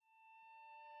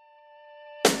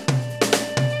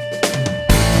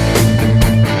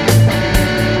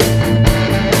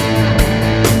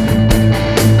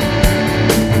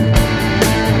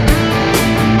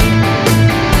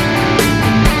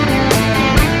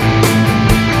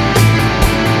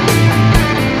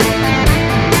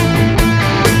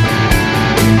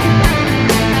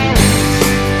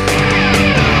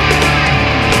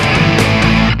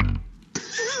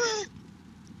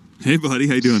Hey, buddy.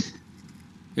 How you doing?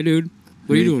 Hey, dude.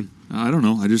 What are you doing? I don't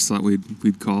know. I just thought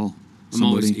we'd call somebody. I'm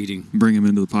always eating. Bring him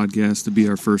into the podcast to be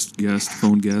our first guest,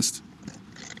 phone guest.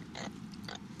 Do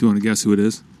you want to guess who it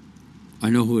is? I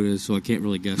know who it is, so I can't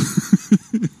really guess.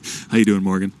 How you doing,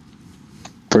 Morgan?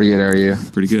 Pretty good, how are you?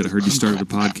 Pretty good. I heard you started a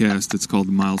podcast. It's called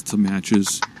Miles to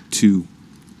Matches 2.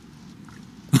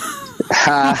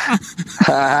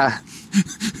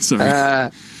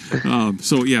 Sorry.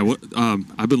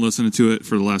 I've been listening to it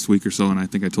for the last week or so, and I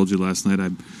think I told you last night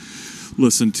I've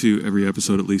listened to every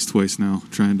episode at least twice now,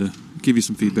 trying to give you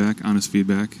some feedback, honest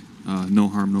feedback. No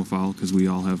harm, no foul, because we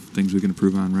all have things we can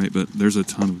improve on, right? But there's a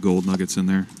ton of gold nuggets in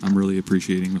there. I'm really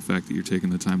appreciating the fact that you're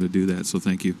taking the time to do that, so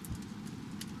thank you.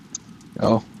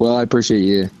 Oh, well, I appreciate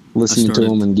you listening to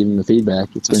them and giving the feedback.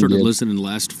 I started listening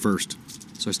last first.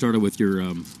 So I started with your,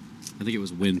 I think it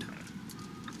was Wind.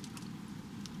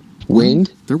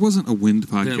 Wind? There wasn't a Wind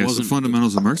podcast. The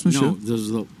Fundamentals of Marksmanship? No,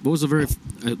 what was the very,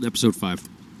 episode 5?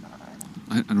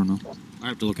 I don't know. I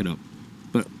have to look it up.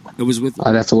 But it was with...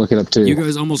 I'd have to look it up, too. You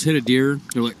guys almost hit a deer.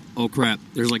 They're like, oh, crap.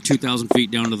 There's like 2,000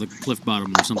 feet down to the cliff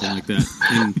bottom or something like that.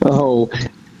 And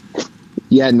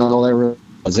yeah, no, that really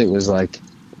was. It was like...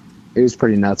 It was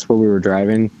pretty nuts where we were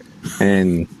driving,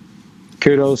 and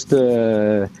kudos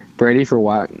to Brady for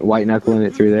white knuckling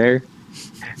it through there,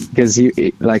 because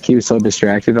he was so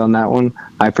distracted on that one.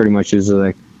 I pretty much was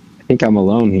like, I think I'm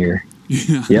alone here.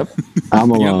 Yeah. Yep,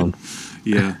 I'm alone.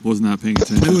 Yeah, was not paying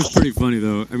attention. It was pretty funny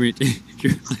though. I mean,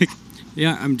 you're like,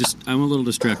 yeah, I'm a little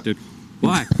distracted.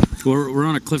 Why? We're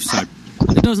on a cliffside.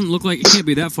 It doesn't look like it can't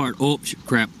be that far. Oh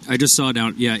crap! I just saw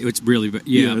down. Yeah, it's really.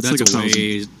 Yeah, it's that's like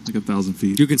ways. Like 1,000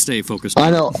 feet. You can stay focused.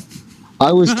 I know.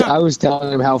 I was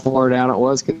telling him how far down it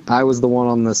was. 'Cause I was the one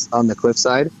on the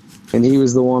cliffside, and he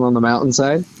was the one on the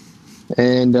mountainside.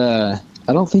 And I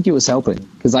don't think it was helping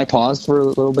because I paused for a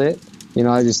little bit. You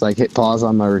know, I just hit pause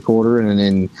on my recorder, and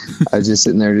then I was just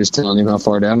sitting there just telling him how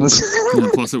far down it was. Yeah,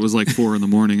 plus, it was like 4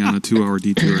 a.m. on a 2-hour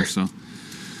detour. So.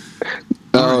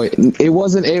 Oh, it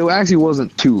actually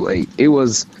wasn't too late. It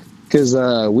was because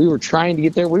we were trying to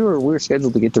get there. We were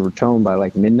scheduled to get to Raton by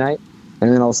like midnight,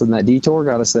 and then all of a sudden that detour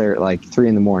got us there at like 3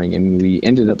 a.m, and we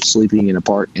ended up sleeping in a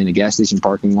gas station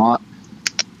parking lot,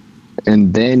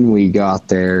 and then we got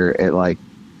there at like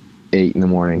 8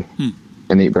 a.m.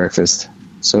 and ate breakfast.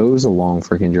 So it was a long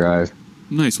freaking drive.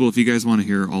 Nice. Well, if you guys want to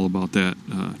hear all about that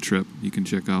trip, you can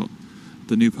check out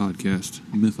the new podcast,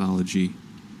 Mythology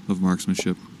of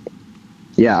Marksmanship.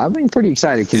 Yeah, I've been pretty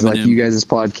excited because you guys'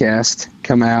 podcast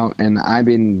come out, and I've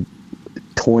been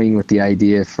toying with the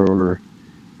idea for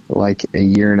like a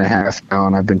year and a half now,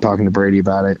 and I've been talking to Brady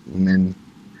about it, and then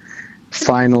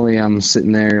finally I'm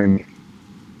sitting there and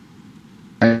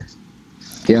it's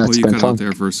you been cut fun. Out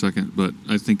there for a second, but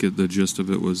I think the gist of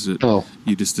it was that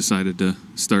you just decided to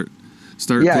start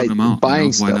putting them out.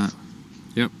 Buying stuff. Why not?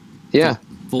 Yep. Yeah,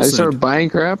 I started buying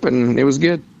crap, and it was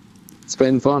good. It's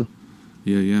been fun.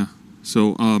 Yeah.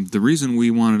 So the reason we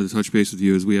wanted to touch base with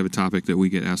you is we have a topic that we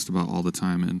get asked about all the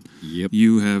time, and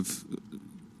you have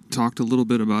talked a little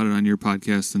bit about it on your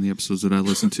podcast and the episodes that I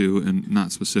listened to, and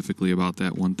not specifically about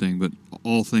that one thing, but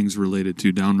all things related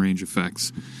to downrange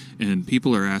effects. And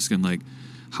people are asking, like,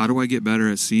 how do I get better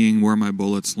at seeing where my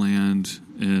bullets land,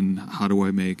 and how do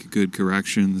I make good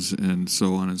corrections, and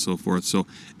so on and so forth. So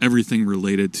everything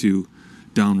related to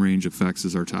downrange effects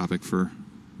is our topic for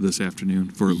this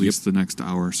afternoon, for at least the next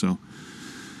hour or so.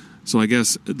 So I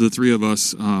guess the three of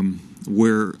us,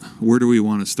 where do we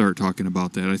want to start talking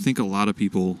about that? I think a lot of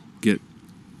people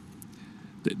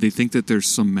they think that there's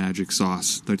some magic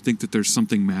sauce. They think that there's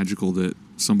something magical that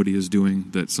somebody is doing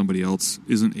that somebody else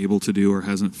isn't able to do or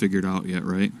hasn't figured out yet,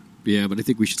 right? Yeah, but I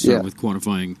think we should start with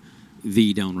quantifying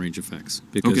the downrange effects,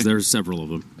 because there's several of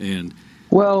them. And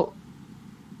well,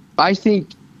 I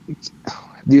think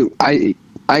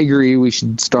I agree we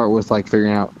should start with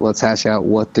figuring out, let's hash out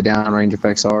what the downrange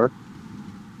effects are.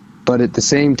 But at the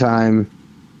same time,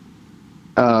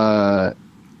 I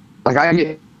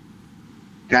get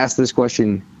asked this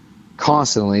question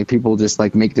constantly. People just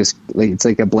make this, it's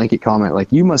like a blanket comment,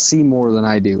 you must see more than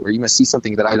I do, or you must see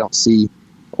something that I don't see,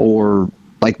 or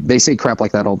they say crap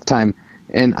like that all the time.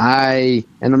 And I'm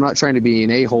not trying to be an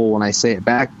a-hole when I say it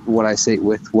back, what I say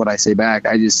back.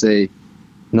 I just say,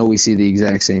 no, we see the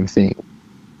exact same thing.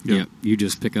 Yeah, you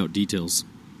just pick out details.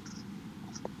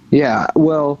 Yeah,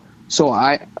 well, so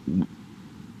what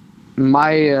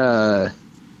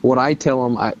I tell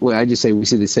them, I just say we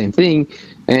see the same thing,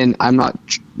 and I'm not,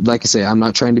 like I say, I'm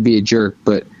not trying to be a jerk,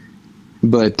 but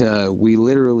we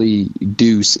literally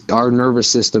do. Our nervous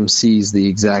system sees the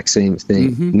exact same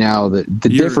thing. Mm-hmm. Now the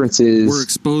difference is we're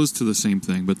exposed to the same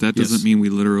thing, but that doesn't mean we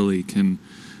literally can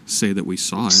say that we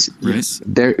saw it, right? Yes.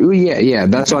 Yeah.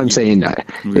 That's what I'm saying.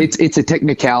 It's a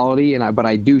technicality, but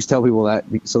I do tell people that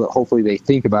so that hopefully they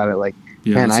think about it. Like,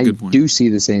 and I do see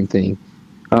the same thing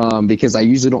because I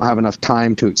usually don't have enough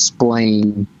time to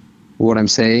explain what I'm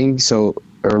saying,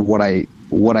 or what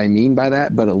I mean by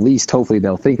that. But at least hopefully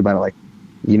they'll think about it. Like,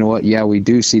 you know what? Yeah, we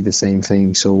do see the same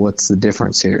thing. So what's the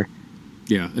difference here?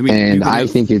 Yeah, I mean, and I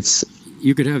think it's.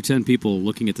 You could have 10 people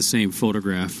looking at the same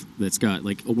photograph that's got,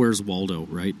 like, Where's Waldo,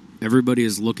 right? Everybody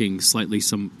is looking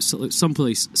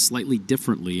someplace slightly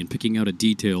differently and picking out a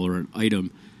detail or an item.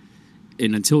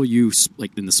 And until you,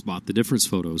 like, in the spot the difference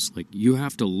photos, like, you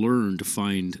have to learn to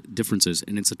find differences.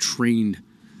 And it's a trained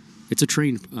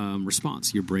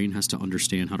response. Your brain has to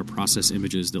understand how to process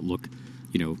images that look,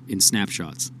 in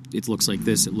snapshots. It looks like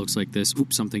this, it looks like this.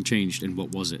 Oops, something changed, and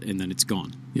what was it? And then it's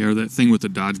gone. Yeah, or that thing with the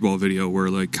dodgeball video where,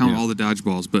 like, count all the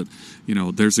dodgeballs, but,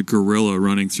 there's a gorilla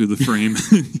running through the frame.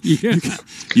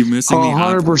 You're missing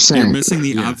 100%. You're missing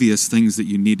the obvious things that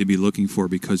you need to be looking for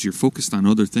because you're focused on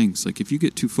other things. Like, if you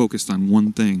get too focused on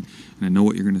one thing, and I know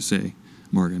what you're going to say,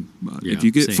 Morgan, if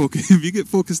you get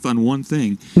focused on one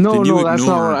thing, no, that's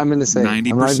not what I'm going to say.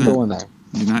 90%. I'm not going there.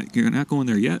 You're not going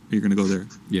there yet, or you're going to go there?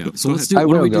 Yeah. So let's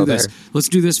do this. Let's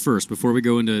do this first before we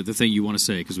go into the thing you want to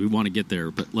say, because we want to get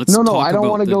there. But let's. No, I don't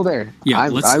want to go there. Yeah.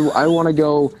 I want to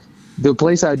go. The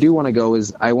place I do want to go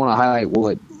is I want to highlight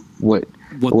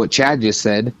what Chad just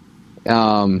said,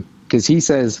 because he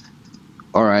says,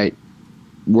 "All right,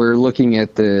 we're looking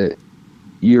at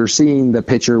you're seeing the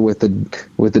picture with the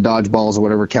dodgeballs or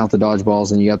whatever. Count the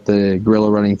dodgeballs, and you got the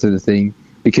gorilla running through the thing."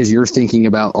 Because you're thinking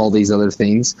about all these other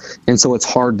things, and so it's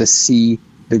hard to see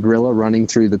the gorilla running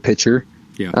through the picture.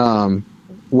 Yeah.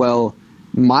 Well,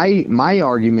 my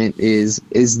argument is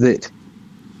that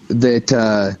the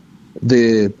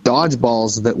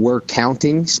dodgeballs that we're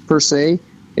counting per se,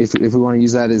 if we want to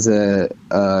use that as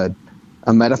a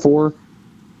metaphor,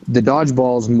 the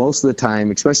dodgeballs most of the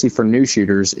time, especially for new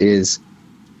shooters, is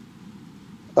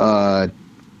how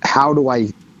do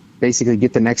I basically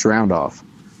get the next round off?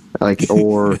 Like,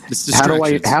 or how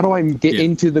do I get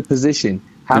into the position?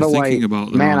 I'm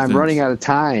running out of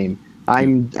time.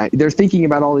 They're thinking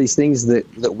about all these things that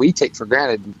we take for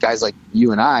granted, guys like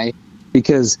you and I,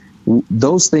 because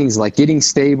those things like getting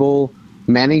stable,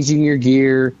 managing your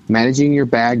gear, managing your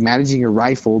bag, managing your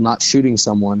rifle, not shooting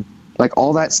someone, like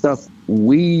all that stuff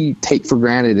we take for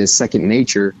granted as second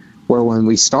nature, where when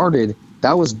we started,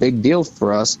 that was a big deal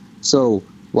for us. So,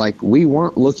 like, we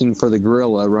weren't looking for the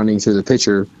gorilla running through the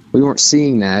picture. We weren't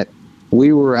seeing that.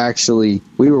 We were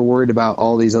worried about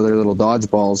all these other little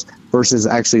dodgeballs versus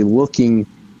actually looking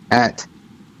at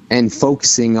and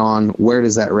focusing on where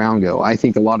does that round go. I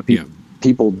think a lot of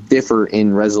people differ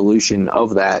in resolution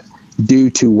of that due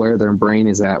to where their brain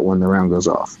is at when the round goes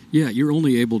off. Yeah, you're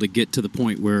only able to get to the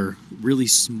point where really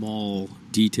small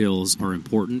details are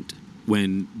important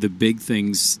when the big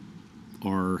things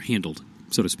are handled,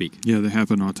 so to speak. Yeah, they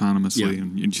happen autonomously,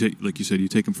 and like you said, you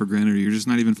take them for granted, or you're just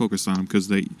not even focused on them because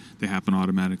they happen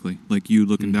automatically. Like you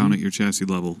looking down at your chassis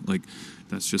level, like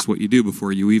that's just what you do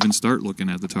before you even start looking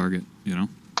at the target,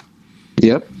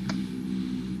 Yep.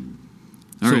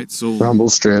 All right, so rumble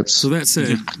strips. So that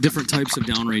said, different types of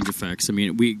downrange effects. I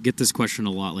mean, we get this question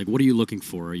a lot. Like, what are you looking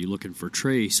for? Are you looking for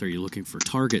trace? Are you looking for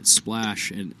target, splash?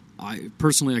 And I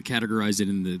categorize it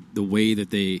in the way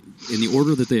that in the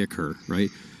order that they occur, right?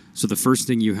 So the first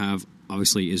thing you have,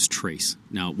 obviously, is trace.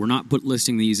 Now, we're not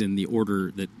listing these in the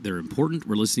order that they're important.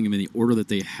 We're listing them in the order that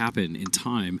they happen in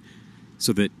time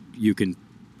so that you can,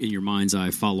 in your mind's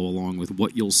eye, follow along with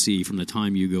what you'll see from the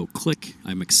time you go click.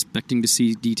 I'm expecting to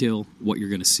see detail, what you're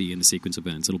going to see in the sequence of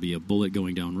events. It'll be a bullet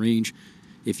going down range.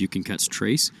 If you can catch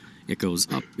trace, it goes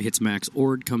up, hits max,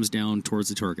 or it comes down towards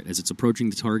the target. As it's approaching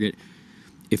the target,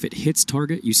 if it hits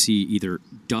target, you see either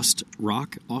dust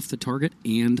rock off the target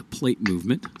and plate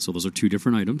movement. So those are two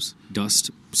different items.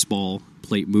 Dust, spall,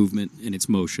 plate movement, and its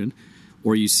motion.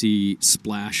 Or you see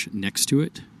splash next to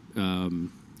it. And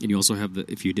you also have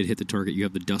if you did hit the target, you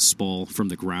have the dust spall from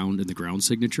the ground and the ground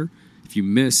signature. If you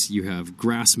miss, you have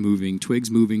grass moving, twigs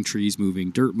moving, trees moving,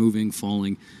 dirt moving,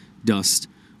 falling, dust,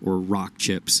 or rock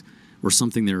chips, or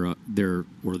something there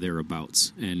or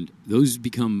thereabouts. And those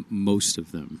become most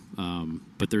of them.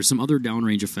 But there's some other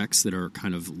downrange effects that are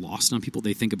kind of lost on people.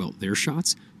 They think about their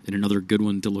shots. And another good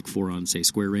one to look for on, say,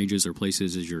 square ranges or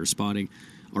places as you're spotting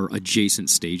are adjacent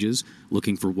stages,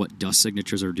 looking for what dust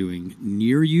signatures are doing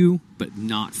near you, but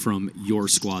not from your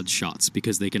squad's shots,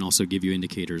 because they can also give you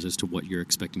indicators as to what you're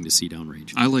expecting to see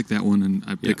downrange. I like that one, and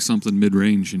I pick something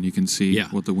mid-range, and you can see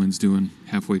what the wind's doing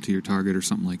halfway to your target or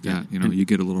something like that. You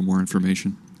get a little more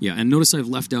information. Yeah, and notice I've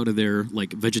left out of there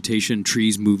like vegetation,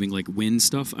 trees moving, like wind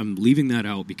stuff. I'm leaving that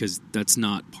out because that's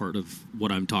not part of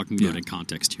what I'm talking about in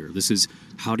context here. This is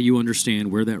how do you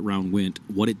understand where that round went,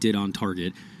 what it did on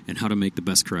target, and how to make the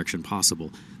best correction possible.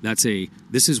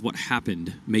 This is what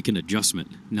happened, make an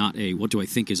adjustment, not a what do I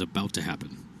think is about to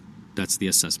happen. That's the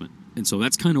assessment. And so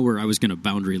that's kind of where I was going to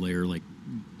boundary layer, like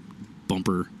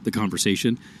bumper the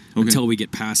conversation until we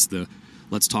get past the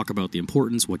let's talk about the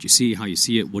importance, what you see, how you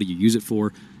see it, what do you use it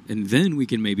for, and then we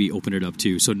can maybe open it up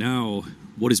too. So now,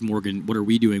 what are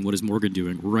we doing, what is Morgan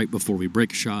doing right before we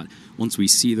break a shot, once we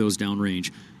see those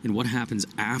downrange, and what happens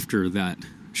after that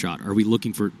shot? We're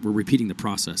repeating the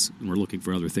process, and we're looking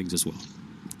for other things as well.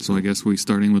 So I guess we're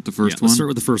starting with the first one? Let's start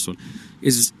with the first one,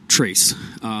 is trace.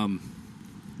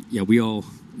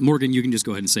 Morgan, you can just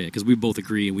go ahead and say it, because we both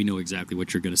agree, and we know exactly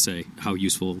what you're going to say, how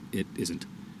useful it isn't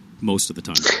most of the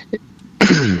time.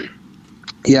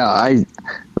 Yeah, I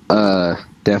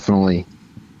definitely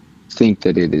think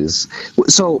that it is.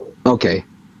 So, okay,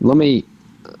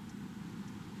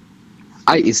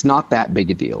 it's not that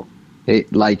big a deal.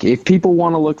 If people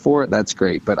want to look for it, that's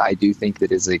great, but I do think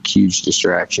that it's a huge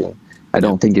distraction. I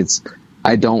don't think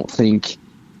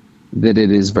that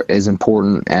it is as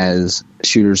important as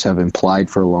shooters have implied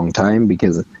for a long time,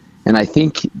 and I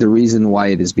think the reason why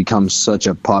it has become such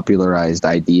a popularized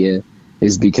idea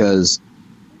is because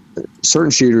certain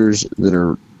shooters that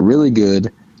are really good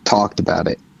talked about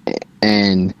it,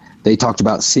 and they talked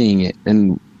about seeing it,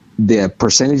 and the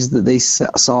percentage that they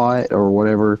saw it or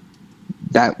whatever,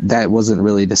 that wasn't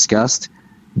really discussed,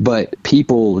 but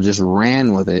people just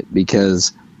ran with it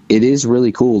because it is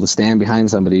really cool to stand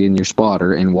behind somebody in your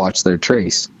spotter and watch their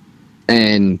trace.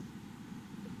 And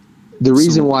the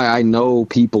reason why I know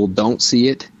people don't see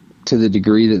it to the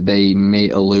degree that they may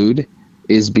allude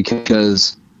is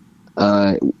because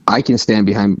I can stand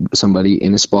behind somebody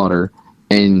in a spotter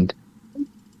and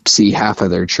see half of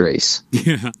their trace.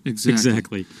 Yeah,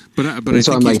 exactly. But I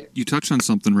think you touched on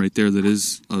something right there that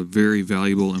is a very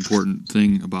valuable, important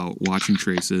thing about watching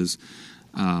traces.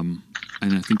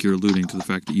 And I think you're alluding to the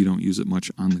fact that you don't use it much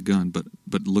on the gun, but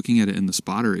looking at it in the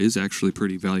spotter is actually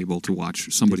pretty valuable to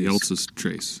watch somebody else's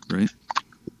trace, right?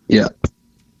 Yeah,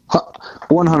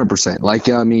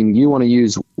 100%. You want to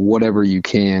use whatever you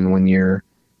can when you're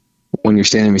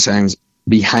standing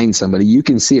behind somebody. You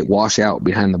can see it wash out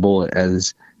behind the bullet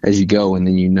as you go, and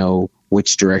then you know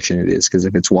which direction it is. Because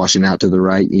if it's washing out to the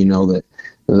right, you know that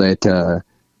the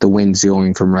wind's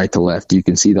going from right to left. You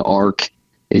can see the arc.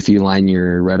 If you line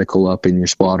your reticle up in your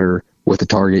spotter with the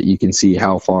target, you can see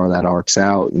how far that arcs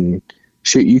out, and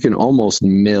shoot, you can almost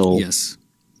mill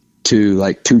to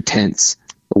like 2/10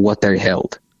 of what they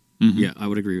held. Mm-hmm. Yeah, I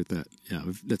would agree with that. Yeah,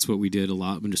 that's what we did a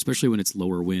lot, especially when it's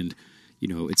lower wind.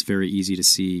 It's very easy to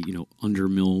see, under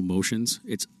mill motions.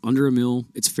 It's under a mill.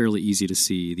 It's fairly easy to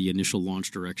see the initial launch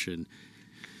direction,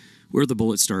 where the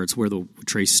bullet starts, where the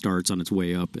trace starts on its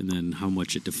way up, and then how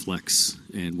much it deflects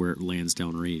and where it lands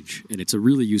downrange. And it's a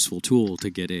really useful tool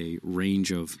to get a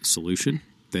range of solution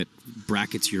that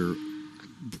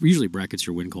usually brackets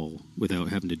your wind call without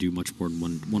having to do much more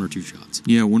than one or two shots.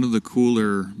 Yeah, one of the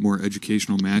cooler, more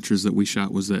educational matches that we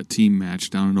shot was that team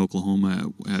match down in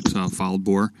Oklahoma at Fouled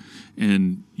Bore.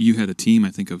 And you had a team,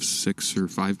 I think, of 6 or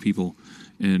 5 people,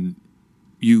 and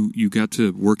you got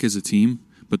to work as a team.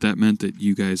 But that meant that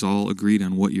you guys all agreed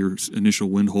on what your initial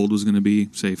wind hold was going to be,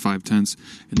 say 5/10,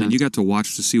 and then you got to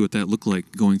watch to see what that looked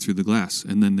like going through the glass,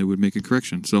 and then they would make a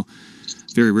correction. So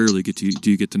very rarely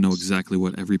do you get to know exactly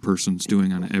what every person's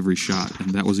doing on every shot,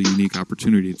 and that was a unique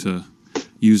opportunity to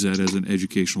use that as an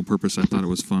educational purpose. I thought it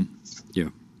was fun. Yeah.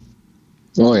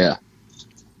 Oh, yeah.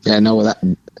 Yeah, no, that...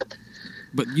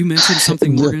 But you mentioned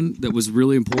something, Morgan, that was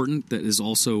really important. That is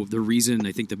also the reason,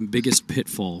 I think, the biggest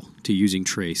pitfall to using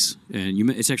trace. And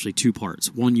it's actually 2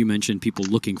 parts. One, you mentioned people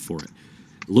looking for it.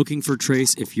 Looking for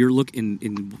trace, if you're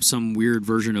in some weird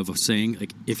version of a saying,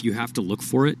 like if you have to look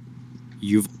for it,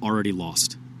 you've already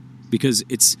lost. Because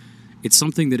it's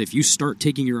something that if you start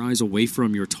taking your eyes away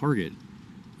from your target,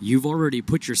 you've already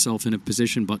put yourself in a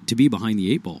position to be behind the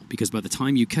 8 ball. Because by the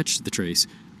time you catch the trace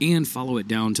and follow it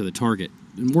down to the target,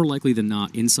 more likely than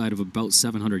not, inside of about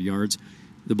 700 yards,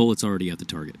 the bullet's already at the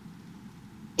target.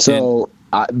 So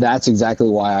that's exactly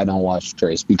why I don't watch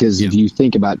trace, because if you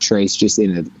think about trace just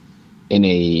in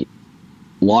a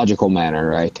logical manner,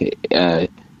 right?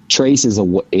 Trace is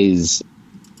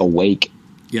awake,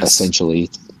 essentially.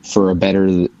 For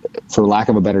lack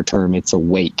of a better term, it's a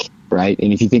wake, right?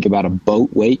 And if you think about a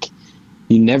boat wake,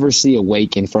 you never see a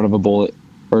wake in front of a bullet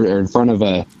or in front of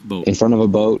a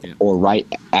boat or right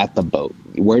at the boat.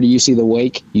 Where do you see the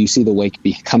wake? You see the wake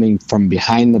coming from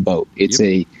behind the boat. It's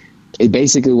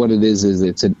basically what it is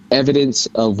it's an evidence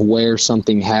of where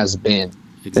something has been.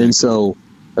 Exactly. And so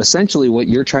essentially what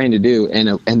you're trying to do,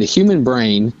 and the human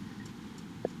brain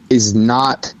is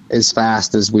not as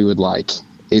fast as we would like.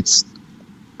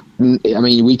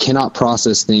 We cannot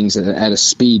process things at a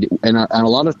speed, and a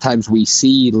lot of times we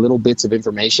see little bits of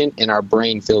information and our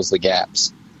brain fills the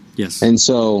gaps. Yes. And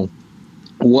so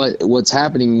what's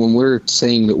happening when we're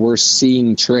saying that we're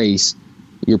seeing trace,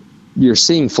 you're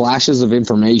seeing flashes of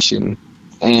information,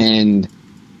 and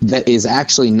that is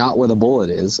actually not where the bullet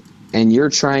is, and you're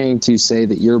trying to say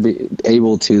that you're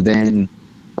able to then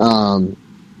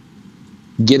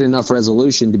get enough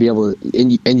resolution to be able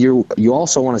to, and you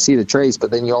also want to see the trace,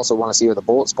 but then you also want to see where the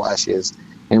bullet splash is.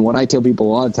 And what I tell people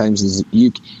a lot of times is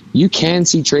you can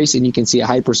see trace, and you can see a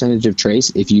high percentage of trace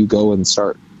if you go and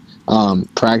start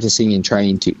practicing and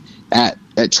trying to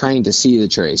see the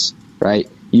trace, right?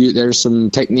 There's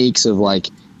some techniques of like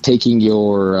taking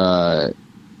your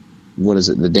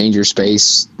the danger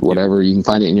space, whatever, you can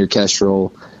find it in your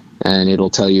Kestrel, and it'll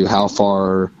tell you how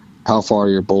far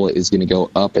your bullet is going to go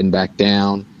up and back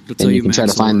down. And you can try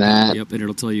to find that. Yep, and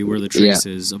it'll tell you where the trace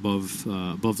is above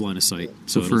line of sight.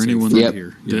 So for anyone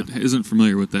that isn't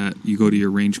familiar with that, you go to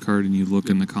your range card and you look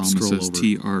in the column that says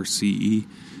TRCE,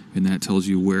 and that tells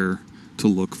you where to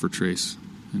look for trace.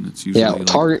 And it's usually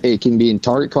target. It can be in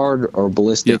target card or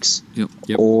ballistics, yep.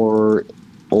 or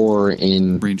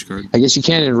in range card. I guess you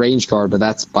can in range card, but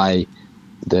that's by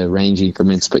the range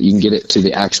increments. But you can get it to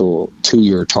the actual to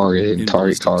your target in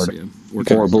target card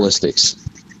or ballistics.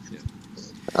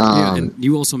 And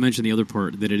you also mentioned the other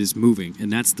part, that it is moving,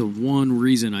 and that's the one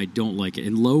reason I don't like it.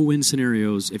 In low wind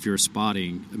scenarios, if you're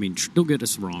spotting, don't get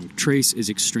us wrong, trace is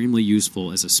extremely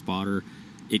useful as a spotter.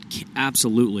 It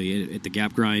absolutely, at the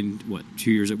Gap Grind,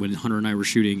 2 years when Hunter and I were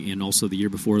shooting, and also the year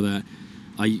before that,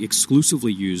 I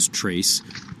exclusively used trace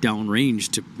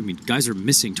downrange to, guys are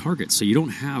missing targets, so you don't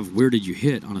have where did you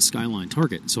hit on a skyline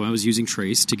target. So I was using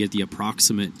trace to get the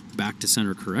approximate back to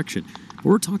center correction.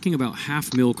 We're talking about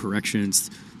half mil corrections,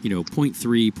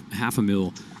 0.3, half a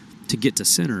mil to get to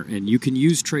center. And you can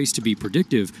use trace to be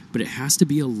predictive, but it has to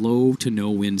be a low to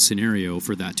no wind scenario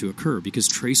for that to occur, because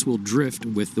trace will drift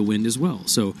with the wind as well.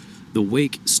 So the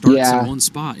wake starts in one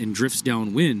spot and drifts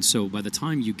downwind. So by the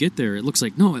time you get there, it looks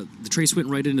like, no, the trace went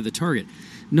right into the target.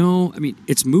 No,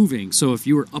 it's moving. So if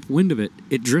you were upwind of it,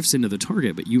 it drifts into the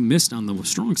target, but you missed on the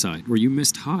strong side, or you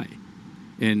missed high.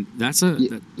 And that's a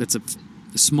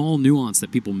small nuance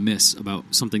that people miss about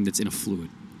something that's in a fluid.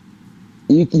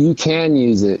 You can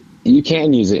use it. You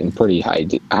can use it in pretty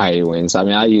high winds.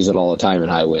 I use it all the time in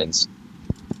high winds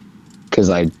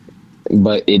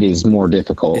but it is more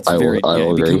difficult. I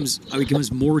will agree. It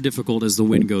becomes more difficult as the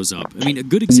wind goes up. A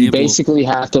good example. You basically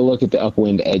have to look at the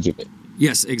upwind edge of it.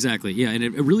 Yes, exactly. Yeah, and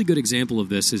a really good example of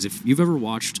this is if you've ever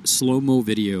watched slow-mo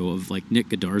video of like Nick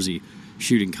Godarzi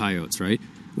shooting coyotes, right?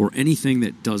 Or anything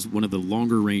that does one of the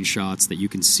longer range shots that you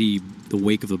can see the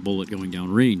wake of the bullet going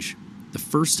down range. The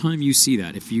first time you see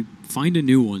that, if you find a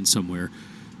new one somewhere,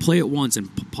 play it once and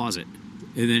pause it.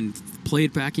 And then play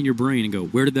it back in your brain and go,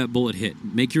 where did that bullet hit?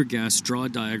 Make your guess, draw a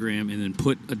diagram, and then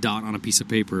put a dot on a piece of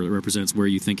paper that represents where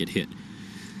you think it hit.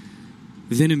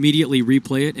 Then immediately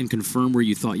replay it and confirm where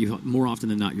you thought you hit. More often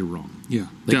than not, you're wrong. Yeah,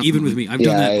 even with me, I've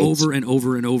done that over and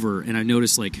over and over, and I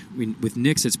noticed, with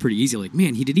Nick's, it's pretty easy.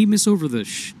 Man, did he miss over the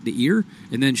ear?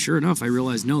 And then sure enough, I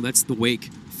realized, no, that's the wake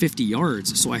 50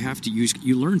 yards, so I have to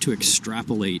you learn to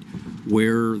extrapolate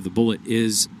where the bullet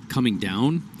is coming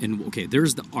down, and okay,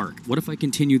 there's the arc. What if I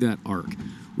continue that arc?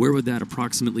 Where would that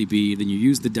approximately be? Then you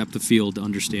use the depth of field to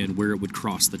understand where it would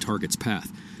cross the target's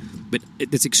path. But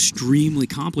it's extremely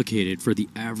complicated for the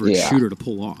average shooter to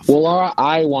pull off. Well, our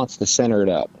eye wants to center it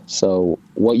up. So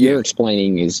what you're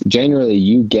explaining is generally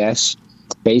you guess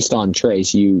based on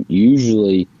trace. You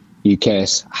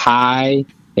guess high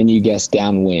and you guess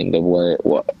downwind of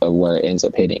where it ends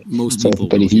up hitting. Most people.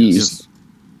 But if you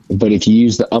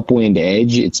use the upwind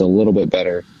edge, it's a little bit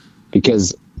better,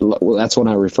 because that's when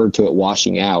I referred to it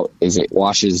washing out. Is it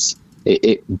washes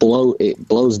it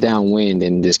blows downwind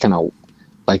and just kind of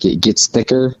like it gets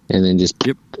thicker, and then just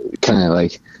kind of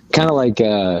like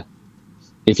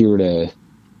if you were to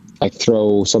like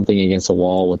throw something against a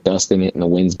wall with dust in it and the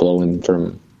wind's blowing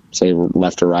from say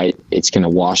left to right, it's going to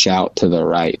wash out to the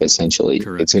right essentially.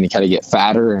 Correct. It's going to kind of get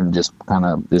fatter and just kind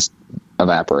of just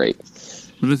evaporate.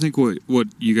 But I think what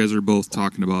you guys are both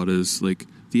talking about is like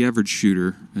the average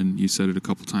shooter, and you said it a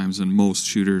couple times, and most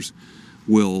shooters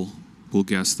will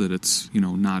guess that it's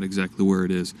not exactly where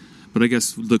it is. But I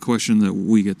guess the question that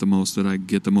we get the most, that I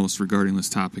get the most regarding this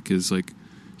topic is like,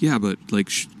 yeah, but like,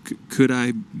 could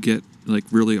I get like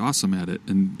really awesome at it?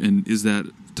 And is that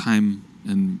time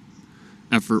and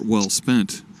effort well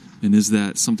spent? And is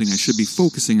that something I should be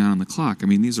focusing on the clock? I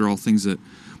mean, these are all things that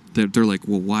they're like,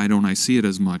 well, why don't I see it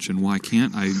as much, and why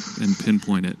can't I and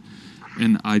pinpoint it?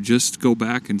 And I just go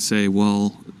back and say,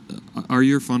 well, are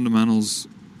your fundamentals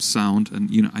sound?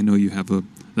 And I know you have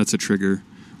that's a trigger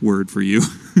word for you,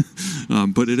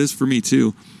 but it is for me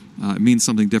too. It means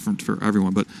something different for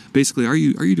everyone. But basically, are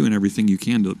you doing everything you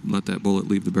can to let that bullet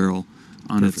leave the barrel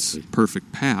on its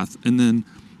perfect path? And then,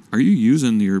 are you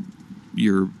using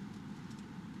your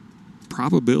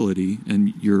probability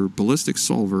and your ballistic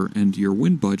solver and your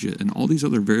wind budget and all these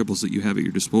other variables that you have at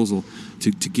your disposal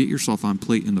to get yourself on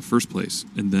plate in the first place?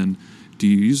 And then, do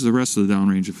you use the rest of the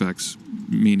downrange effects,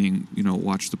 meaning,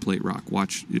 watch the plate rock,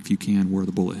 watch, if you can, where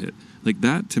the bullet hit? Like,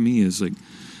 that to me is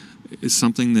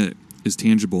something that is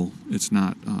tangible. It's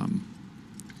not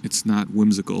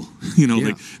whimsical.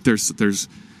 Like there's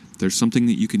something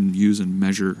that you can use and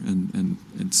measure and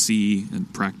see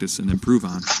and practice and improve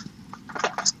on.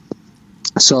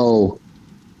 So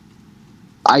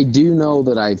I do know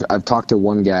that I've talked to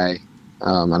one guy,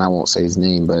 and I won't say his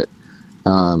name, but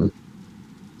I'm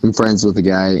friends with the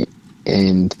guy,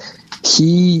 and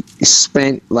he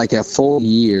spent like a full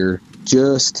year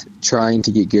just trying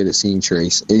to get good at seeing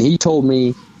trace. And he told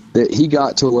me that he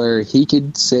got to where he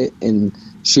could sit and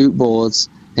shoot bullets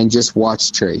and just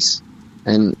watch trace.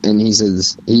 And he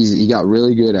says he got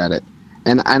really good at it.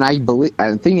 And I believe,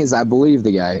 the thing is, I believe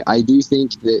the guy. I do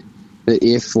think that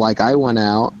if like I went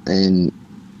out and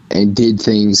did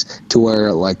things to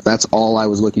where like that's all I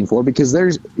was looking for, because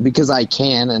I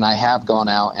can, and I have gone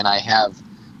out and I have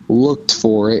looked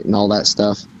for it and all that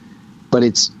stuff, but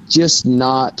it's just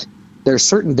not. There's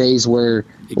certain days where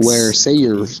say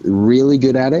you're really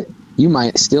good at it, you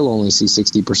might still only see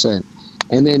 60%.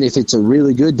 And then if it's a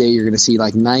really good day, you're going to see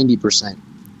like 90%. Yep.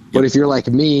 But if you're like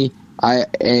me, I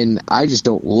just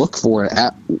don't look for it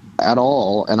at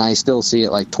all, and I still see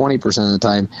it like 20% of the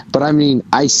time. But I mean,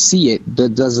 I see it.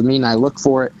 That doesn't mean I look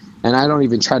for it, and I don't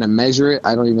even try to measure it.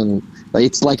 I don't even.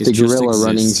 It's like the gorilla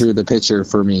running through the picture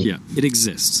for me. Yeah, it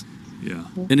exists. Yeah.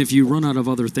 And if you run out of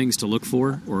other things to look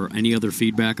for or any other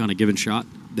feedback on a given shot,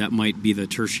 that might be the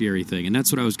tertiary thing. And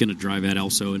that's what I was going to drive at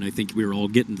also, and I think we were all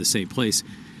getting to the same place.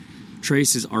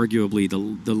 Trace is arguably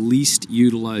the least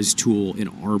utilized tool in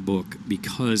our book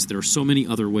because there are so many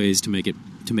other ways to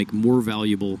make more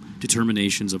valuable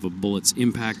determinations of a bullet's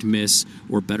impact, miss,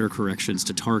 or better corrections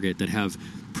to target that have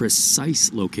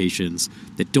precise locations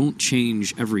that don't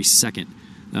change every second.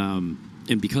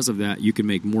 And because of that, you can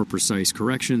make more precise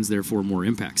corrections, therefore more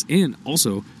impacts. And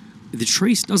also, the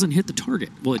trace doesn't hit the target.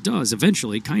 Well, it does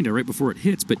eventually, kind of right before it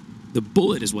hits, but the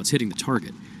bullet is what's hitting the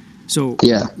target. So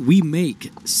we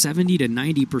make 70 to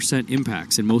 90%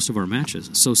 impacts in most of our matches.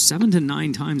 So 7 to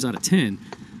 9 times out of 10,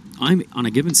 I'm on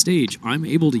a given stage, I'm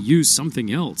able to use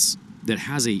something else that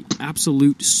has a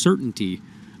absolute certainty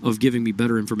of giving me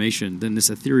better information than this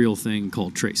ethereal thing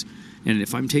called trace. And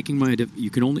if I'm taking you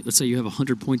can only, let's say you have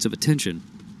 100 points of attention.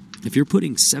 If you're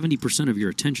putting 70% of your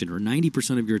attention or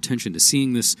 90% of your attention to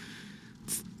seeing this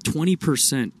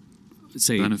 20%,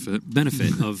 say,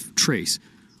 benefit of trace,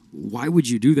 why would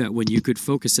you do that when you could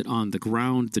focus it on the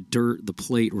ground, the dirt, the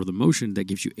plate, or the motion that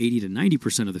gives you 80 to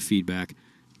 90% of the feedback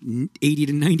 80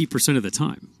 to 90% of the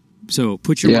time? So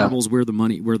put your marbles where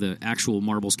the actual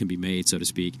marbles can be made, so to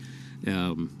speak.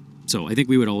 So I think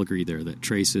we would all agree there that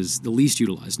trace is the least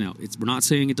utilized. Now, we're not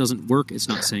saying it doesn't work. It's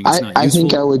not saying it's not useful. I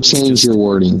think I would change your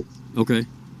wording. Okay.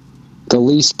 The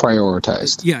least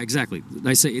prioritized. Yeah, exactly.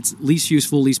 I say it's least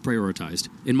useful, least prioritized.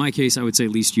 In my case, I would say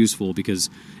least useful because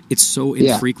it's so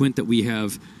infrequent that we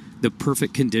have the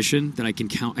perfect condition that I can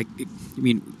count. I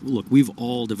mean, look, we've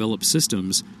all developed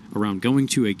systems around going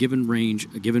to a given range,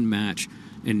 a given match,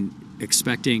 and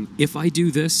expecting, if I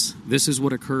do this, this is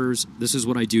what occurs, this is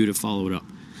what I do to follow it up.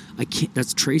 I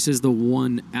can't. Trace is the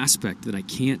one aspect that I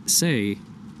can't say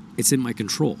it's in my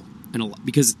control, and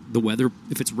because the weather,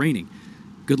 if it's raining,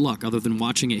 good luck, other than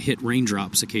watching it hit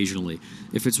raindrops occasionally.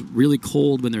 If it's really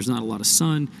cold when there's not a lot of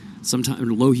sun, sometimes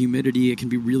low humidity, it can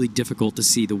be really difficult to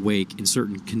see the wake in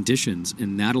certain conditions,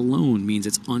 and that alone means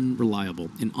it's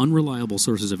unreliable. And unreliable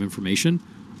sources of information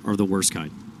are the worst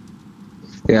kind.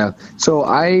 Yeah. So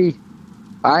I'm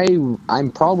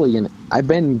probably gonna. I've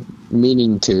been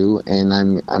meaning to, and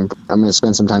I'm going to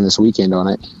spend some time this weekend on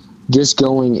it, just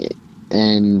going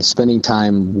and spending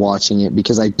time watching it,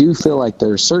 because I do feel like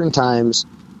there are certain times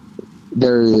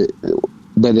there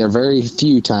are very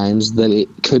few times that it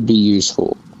could be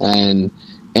useful, and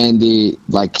the,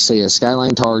 like, say, a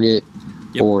skyline target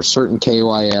or certain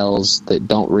KYLs that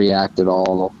don't react at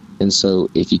all. And so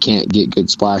if you can't get good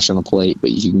splash on a plate,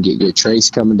 but you can get good trace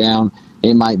coming down,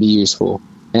 it might be useful.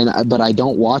 but I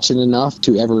don't watch it enough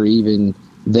to ever even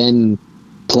then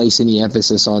place any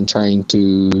emphasis on trying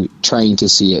to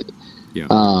see it.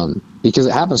 Yeah. Because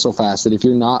it happens so fast that if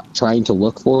you're not trying to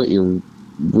look for it, you're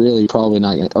really probably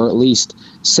not going to, or at least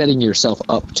setting yourself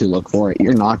up to look for it,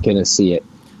 you're not going to see it.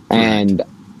 Correct. And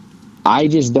I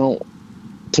just don't.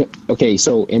 Okay,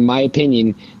 so in my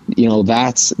opinion,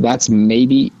 that's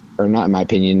maybe, or not in my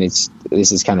opinion, this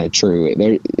is kind of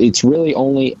true. It's really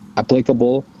only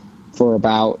applicable for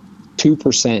about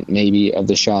 2% maybe of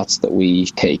the shots that we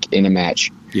take in a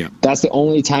match. Yeah. That's the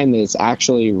only time that it's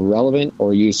actually relevant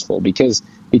or useful, because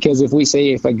if we say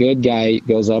if a good guy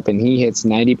goes up and he hits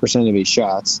 90% of his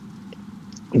shots,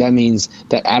 that means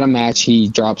that at a match he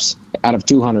drops, out of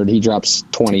 200 he drops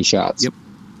 20 shots. Yep.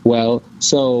 Well,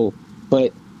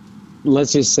 but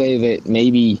let's just say that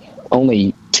maybe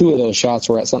only 2 of those shots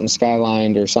were at something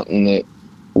skylined or something that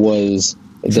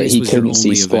he couldn't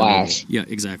see splash. Yeah,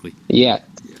 exactly. Yeah.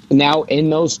 Now, in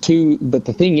those 2, but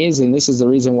the thing is, and this is the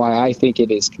reason why I think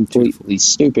it is completely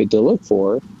stupid to look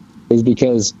for, is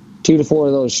because 2 to 4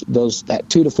 of those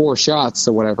 2 to 4 shots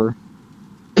or whatever,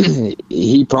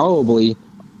 he probably,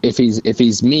 if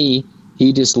he's me,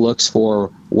 he just looks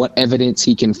for what evidence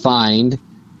he can find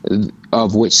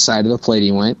of which side of the plate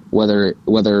he went,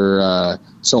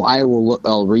 so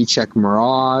I'll recheck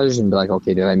Mirage and be like,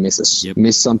 okay, did I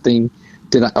miss something?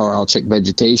 Or I'll check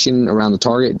vegetation around the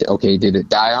target. Okay, did it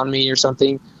die on me or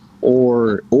something?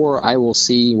 Or I will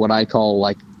see what I call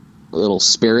like little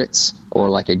spirits or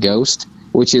like a ghost,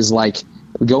 which is like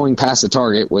going past the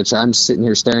target, which I'm sitting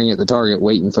here staring at the target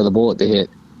waiting for the bullet to hit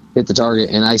the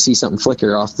target, and I see something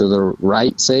flicker off to the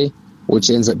right, say, which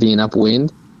ends up being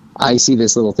upwind. I see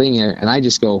this little thing here, and I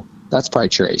just go, that's probably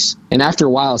trace. And after a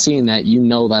while seeing that,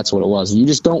 that's what it was. You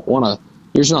just don't want to,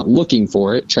 you're just not looking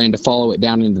for it, trying to follow it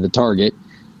down into the target.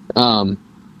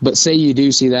 But say you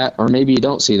do see that, or maybe you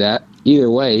don't see that,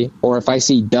 either way, or if I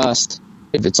see dust,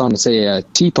 if it's on, say, a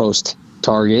T-post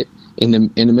target in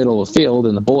the middle of the field,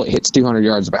 and the bullet hits 200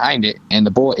 yards behind it, and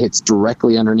the bullet hits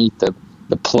directly underneath the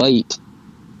plate,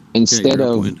 instead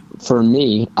of, for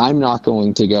me, I'm not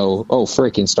going to go, oh,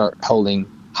 frick, and start holding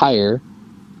higher,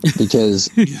 because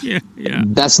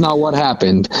that's not what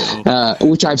happened.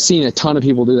 Which I've seen a ton of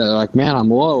people do that. They're like, man, I'm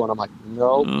low, and I'm like,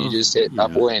 nope, you just hit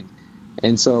upwind.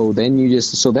 And so then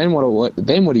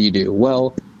what do you do?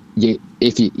 Well,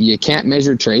 if you can't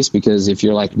measure trace, because if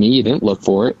you're like me, you didn't look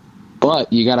for it,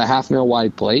 but you got a 0.5 mil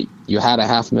wide plate, you had a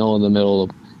 0.5 mil in the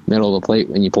middle of the plate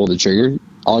when you pulled the trigger.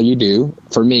 All you do,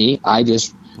 for me, I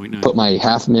just put my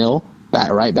 0.5 mil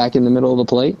right back in the middle of the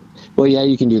plate. Well, yeah,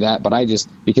 you can do that, but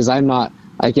because I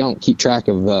don't keep track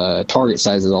of target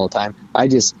sizes all the time. I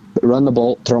just run the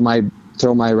bolt, throw my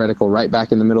reticle right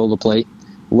back in the middle of the plate,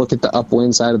 look at the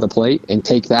upwind side of the plate, and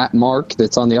take that mark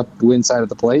that's on the upwind side of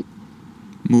the plate,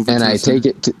 and I take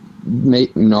it to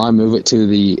I move it to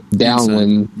the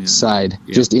downwind side,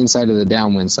 just inside of the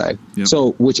downwind side. Yep.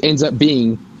 So, which ends up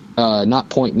being not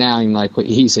 0.9 like what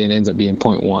he's saying, ends up being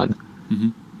 0.1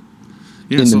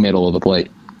 in the middle of the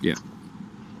plate. Yeah.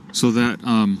 So that,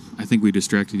 I think we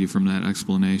distracted you from that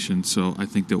explanation. So I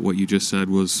think that what you just said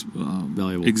was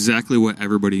valuable. Exactly what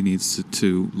everybody needs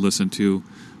to listen to.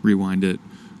 Rewind it.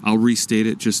 I'll restate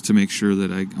it just to make sure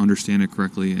that I understand it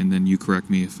correctly, and then you correct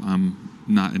me if I'm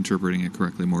not interpreting it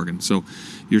correctly, Morgan. So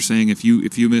you're saying if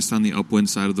you missed on the upwind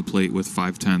side of the plate with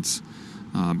 5/10,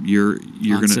 you're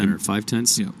going to center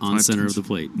 5/10 on center of the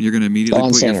plate. You're going to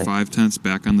immediately put your 5/10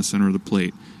 back on the center of the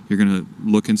plate. You're going to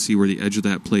look and see where the edge of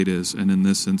that plate is, and in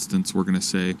this instance, we're going to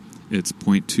say it's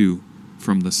 0.2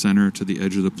 from the center to the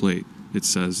edge of the plate. It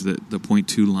says that the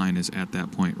 0.2 line is at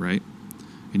that point, right?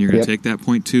 And you're going to take that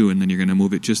 0.2, and then you're going to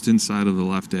move it just inside of the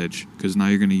left edge, because now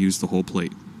you're going to use the whole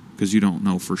plate, because you don't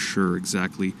know for sure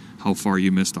exactly how far you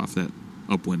missed off that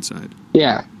upwind side.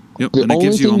 Yeah. Yep. The and it only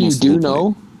gives you thing you almost do the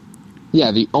know,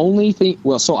 the only thing,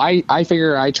 so I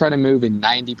figure I try to move in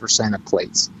 90% of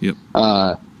plates. Yep.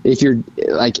 If you're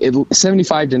like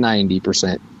 75 to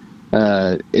 90%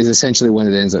 is essentially when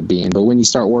it ends up being. But when you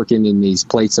start working in these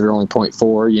plates that are only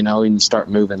 0.4, and you start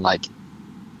moving like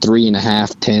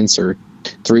 3.5 tenths or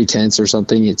 3/10 or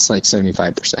something, it's like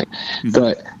 75%. Mm-hmm.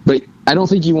 But I don't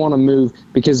think you want to move,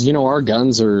 because our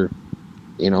guns are,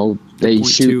 they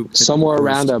shoot somewhere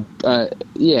around at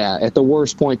the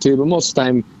worst 0.2, but most of the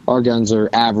time our guns are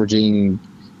averaging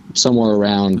somewhere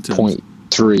around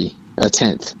 0.3, a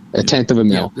tenth of a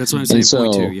mil. Yeah, that's what I'm saying.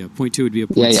 0.2. Yeah, 0.2 would be a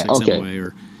 0.6 anyway,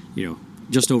 or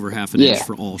just over half an inch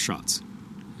for all shots.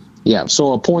 Yeah,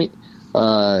 so a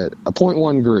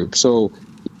 0.1 group. So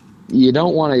you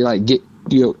don't want to get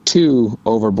too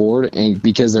overboard, and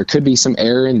because there could be some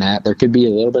error in that. There could be a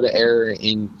little bit of error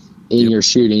in in your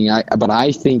shooting. But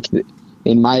I think that,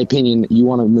 in my opinion, you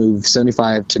want to move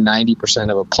 75 to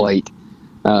 90% of a plate.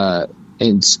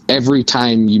 And every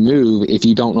time you move, if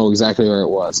you don't know exactly where it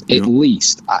was, at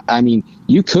least. I mean,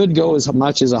 you could go as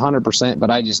much as 100%,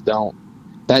 but I just don't.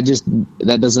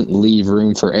 That doesn't leave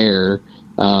room for error,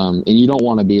 and you don't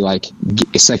want to be like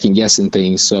second guessing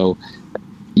things. So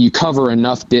you cover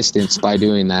enough distance by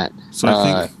doing that. So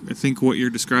I think what you're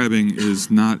describing is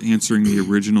not answering the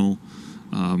original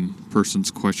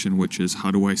person's question, which is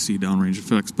how do I see downrange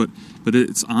effects? But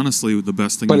it's honestly the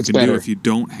best thing you can do if you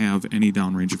don't have any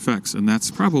downrange effects, and that's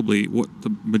probably what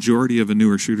the majority of a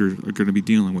newer shooter are going to be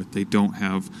dealing with. They don't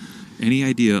have any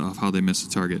idea of how they miss a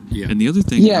target. Yeah. And the other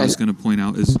thing I was going to point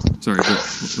out is, sorry, what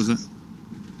was that?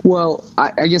 Well,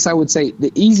 I guess I would say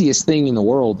the easiest thing in the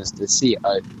world is to see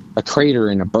a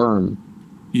crater in a berm.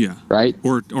 Yeah. Right?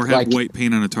 Or have white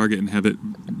paint on a target and have it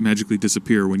magically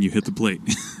disappear when you hit the plate.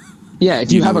 Yeah,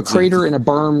 if you have a crater in a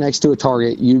berm next to a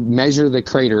target, you measure the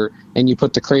crater and you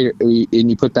put the crater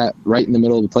and you put that right in the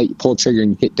middle of the plate. You pull the trigger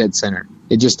and you hit dead center.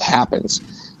 It just happens.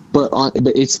 But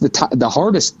it's the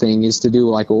hardest thing is to do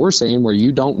like what we're saying, where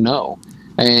you don't know,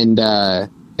 and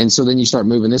so then you start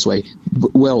moving this way.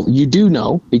 Well, you do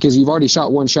know because you've already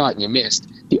shot one shot and you missed.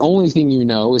 The only thing you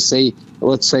know is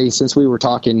let's say since we were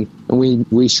talking and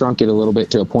we shrunk it a little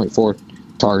bit to a 0.4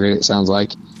 target. It sounds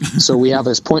like. So we have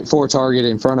this 0.4 target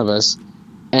in front of us,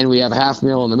 and we have a half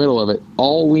mil in the middle of it.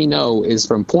 All we know is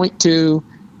from 0.2,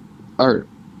 or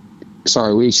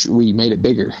sorry, we made it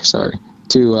bigger. Sorry,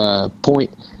 to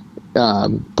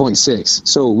 0.6.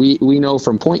 So we know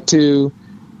from 0.2 to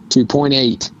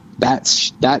 0.8.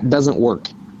 That doesn't work.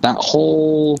 That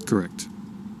whole correct.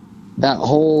 That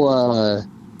whole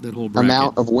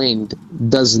amount of wind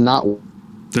does not.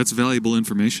 That's valuable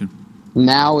information.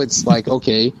 Now it's like,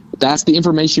 okay, that's the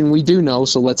information we do know.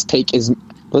 So let's take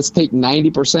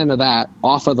 90% of that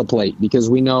off of the plate because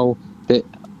we know that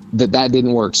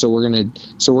didn't work. So we're gonna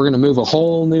move a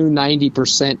whole new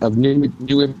 90% of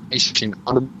new information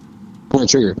on the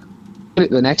trigger.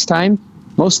 The next time,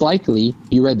 most likely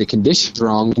you read the conditions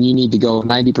wrong and you need to go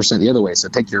 90% the other way. So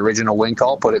take your original wind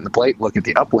call, put it in the plate, look at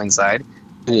the upwind side,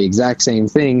 do the exact same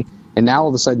thing, and now all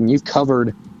of a sudden you've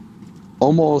covered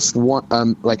almost like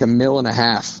 1.5 mil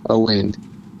of wind.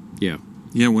 Yeah.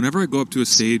 Yeah, whenever I go up to a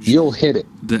stage you'll hit it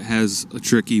that has a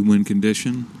tricky wind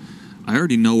condition, I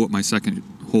already know what my second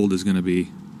hold is going to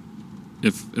be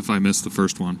if I miss the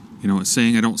first one. You know, it's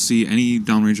saying I don't see any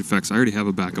downrange effects. I already have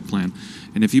a backup plan.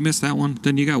 And if you miss that one,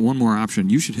 then you got one more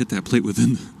option. You should hit that plate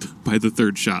by the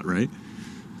third shot, right?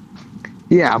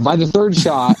 Yeah, by the third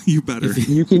shot, you better.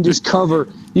 You can just cover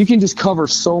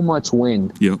so much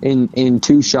wind in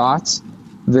two shots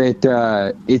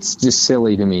that it's just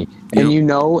silly to me. Yep. And you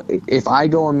know, if I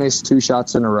go and miss 2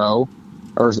 shots in a row,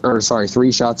 or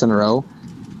 3 shots in a row,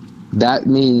 that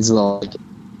means like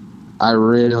I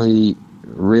really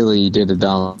did a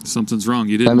dumb. Something's wrong.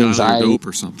 You didn't dial your dope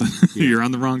or something. You're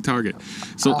on the wrong target.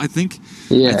 So I think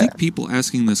people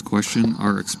asking this question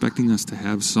are expecting us to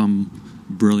have some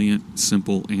brilliant,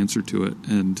 simple answer to it,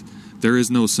 and there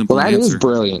is no simple answer. Well, that is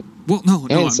brilliant. Well, no,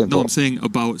 I'm saying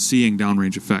about seeing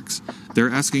downrange effects.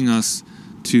 They're asking us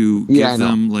to give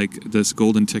them like this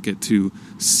golden ticket to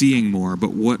seeing more.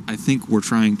 But what I think we're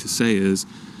trying to say is,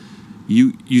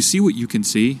 you see what you can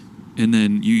see, and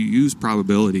then you use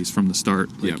probabilities from the start.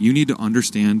 Like you need to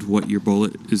understand what your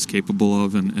bullet is capable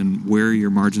of and where your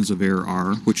margins of error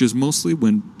are, which is mostly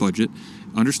wind budget.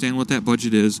 Understand what that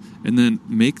budget is, and then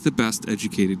make the best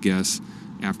educated guess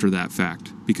after that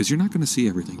fact, because you're not going to see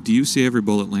everything. Do you see every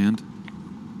bullet land?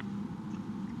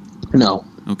 No.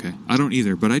 Okay. I don't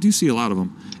either, but I do see a lot of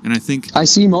them, and I think I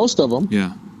see most of them.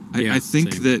 Yeah. I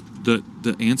think same. That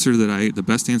the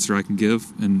best answer I can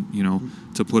give, and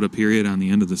to put a period on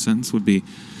the end of the sentence, would be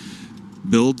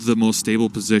build the most stable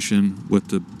position with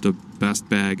the best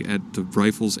bag at the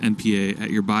rifle's NPA, at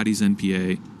your body's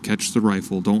NPA. Catch the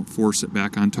rifle. Don't force it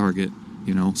back on target.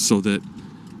 So that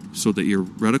your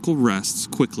reticle rests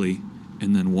quickly,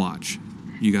 and then watch.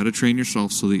 You got to train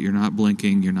yourself so that you're not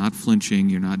blinking, you're not flinching,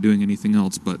 you're not doing anything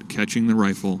else but catching the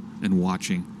rifle and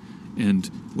watching. And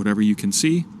whatever you can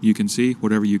see, you can see.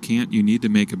 Whatever you can't, you need to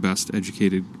make a best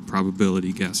educated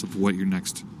probability guess of what your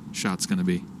next shot's going to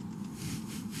be.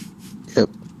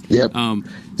 Yep.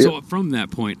 So from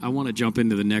that point, I want to jump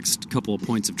into the next couple of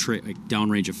points of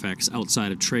downrange effects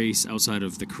outside of trace, outside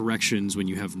of the corrections when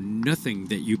you have nothing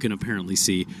that you can apparently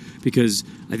see, because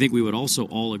I think we would also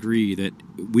all agree that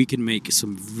we can make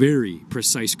some very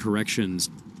precise corrections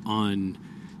on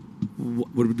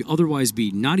what would otherwise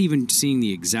be not even seeing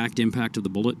the exact impact of the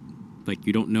bullet, Like,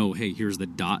 you don't know, hey, here's the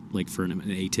dot, like for an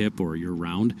A-tip or your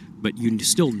round, but you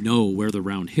still know where the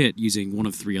round hit using one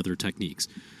of 3 other techniques.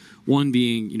 One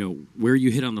being, where you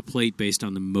hit on the plate based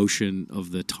on the motion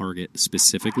of the target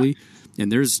specifically.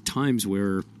 And there's times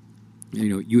where,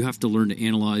 you have to learn to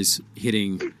analyze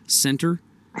hitting center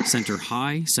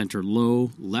high, center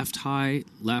low, left high,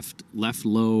 left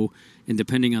low, and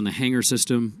depending on the hanger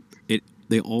system,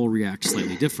 they all react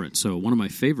slightly different. So one of my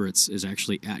favorites is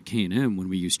actually at K&M when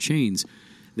we use chains.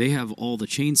 They have all the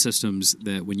chain systems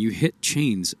that when you hit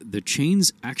chains, the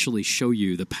chains actually show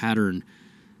you the pattern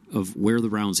of where the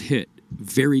rounds hit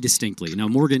very distinctly. Now,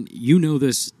 Morgan, you know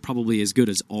this probably as good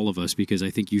as all of us because I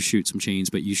think you shoot some chains,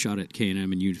 but you shot at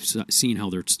K&M and you've seen how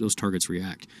those targets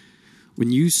react.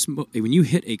 When you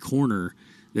hit a corner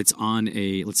that's on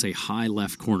a, let's say, high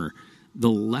left corner, the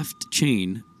left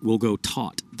chain will go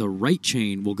taut, the right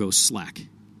chain will go slack,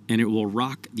 and it will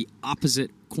rock. The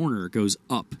opposite corner goes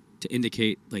up to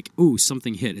indicate, like, ooh,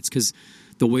 something hit. It's because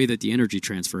the way that the energy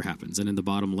transfer happens. And in the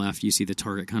bottom left, you see the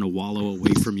target kind of wallow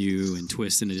away from you and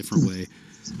twist in a different way.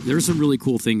 There's some really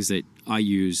cool things that I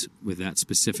use with that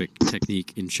specific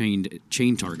technique in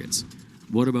chain targets.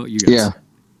 What about you guys? Yeah.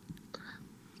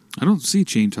 I don't see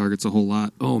chain targets a whole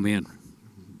lot. Oh, man.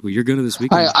 Well, you're good at this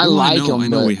weekend. I like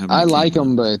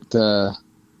them, but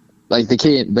like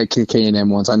the K&M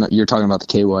ones. I know you're talking about the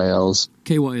KYLs.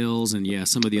 KYLs and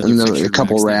some of the other a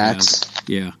couple racks.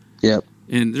 Yeah. Yep.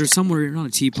 And there's somewhere you're on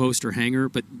a T-post or hanger,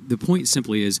 but the point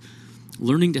simply is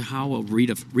learning to how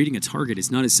reading a target is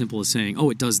not as simple as saying,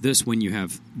 oh, it does this when you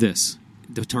have this.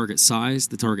 The target size,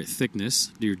 the target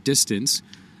thickness, your distance,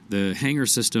 the hanger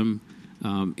system,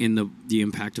 and the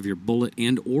impact of your bullet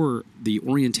and or the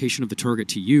orientation of the target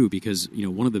to you, because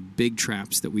one of the big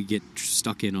traps that we get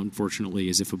stuck in, unfortunately,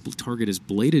 is if a target is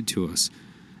bladed to us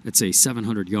at, say,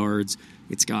 700 yards,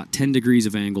 it's got 10 degrees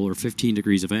of angle or 15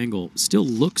 degrees of angle, still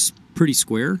looks pretty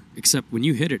square, except when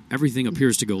you hit it, everything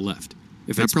appears to go left.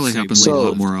 If that probably happens a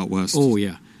lot more out west. Oh,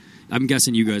 yeah. I'm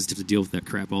guessing you guys have to deal with that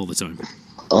crap all the time.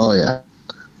 Oh, yeah.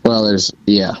 Well,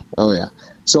 Oh, yeah.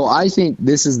 So I think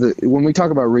this is when we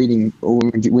talk about reading,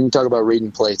 when you talk about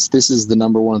reading plates, this is the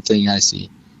number one thing I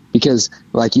see. Because,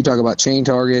 like, you talk about chain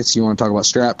targets, you want to talk about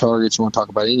strap targets, you want to talk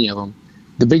about any of them.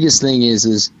 The biggest thing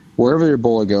is wherever your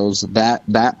bullet goes,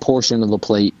 that portion of the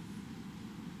plate,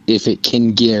 if it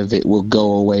can give, it will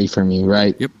go away from you,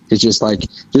 right? Yep. It's just like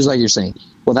you're saying.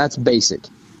 Well, that's basic.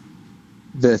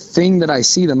 The thing that I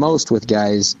see the most with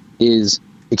guys is,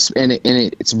 and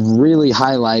it's really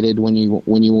highlighted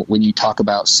when you talk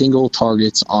about single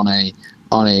targets on a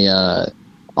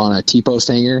T-post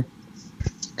hanger.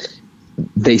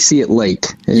 They see it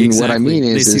late, and exactly. What I mean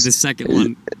is they see the second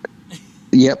one.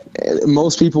 Yep, and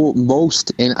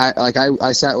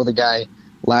I sat with a guy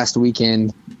last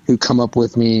weekend who come up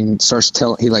with me and starts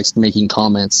he likes making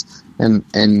comments, and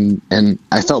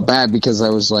I felt bad because I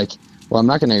was like, well, I'm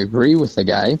not going to agree with the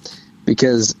guy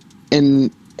because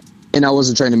and I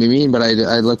wasn't trying to be mean, but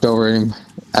I looked over at him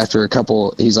after a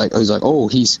couple. He's like, oh,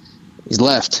 he's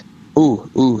left.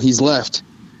 Ooh, he's left.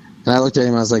 And I looked at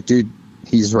him. I was like, dude,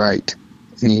 he's right.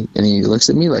 And he looks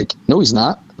at me like, no, he's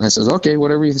not. And I says, okay,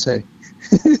 whatever you say.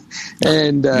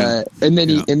 and then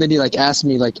he like asked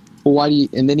me like, well, why do you?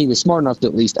 And then he was smart enough to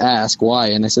at least ask why.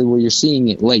 And I said, well, you're seeing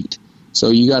it late, so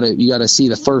you gotta see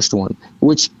the first one,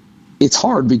 which. It's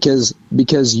hard because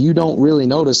you don't really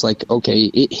notice, like, okay,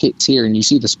 it hits here and you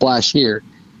see the splash here,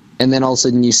 and then all of a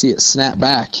sudden you see it snap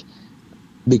back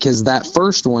because that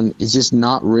first one is just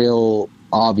not real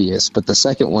obvious, but the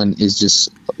second one is just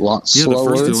a lot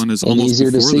slower the first one is and almost easier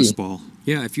to before see. this ball.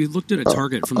 Yeah, if you looked at a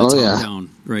target from the top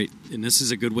down, right, and this is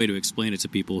a good way to explain it to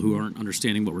people who aren't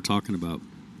understanding what we're talking about.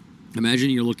 Imagine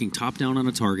you're looking top down on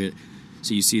a target,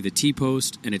 so you see the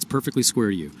T-post, and it's perfectly square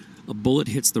to you. A bullet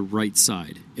hits the right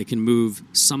side. It can move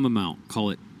some amount,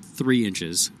 call it 3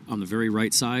 inches on the very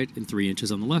right side and 3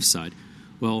 inches on the left side.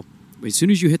 Well, as soon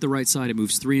as you hit the right side, it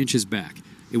moves 3 inches back.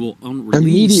 It will unrelease.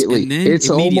 Immediately. And then it's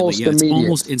almost it's immediate.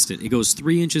 almost instant. It goes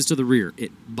 3 inches to the rear.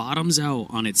 It bottoms out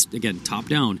on its, again, top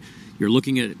down. You're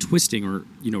looking at it twisting or,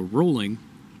 rolling.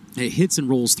 It hits and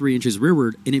rolls 3 inches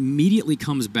rearward and immediately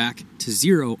comes back to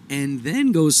 0 and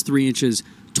then goes 3 inches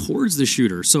towards the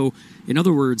shooter. So, in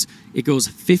other words, it goes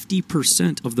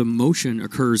 50% of the motion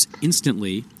occurs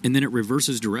instantly, and then it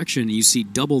reverses direction, and you see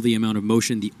double the amount of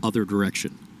motion the other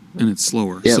direction. And it's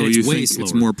slower. Yeah. So it's you way think slower.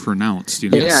 It's more pronounced.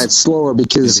 Yeah, it's slower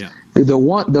because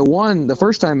the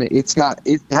first time it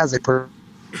has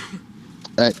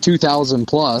at 2,000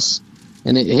 plus,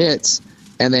 and it hits,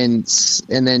 and then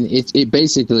it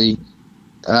basically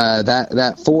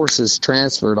that force is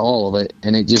transferred all of it,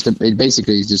 and it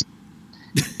basically is just.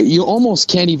 You almost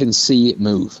can't even see it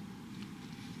move.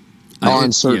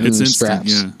 on certain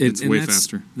straps. Yeah, it's way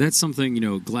faster. That's something,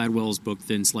 Gladwell's book,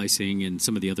 Thin Slicing, and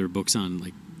some of the other books on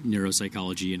like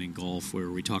neuropsychology and in golf, where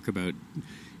we talk about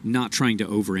not trying to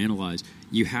overanalyze.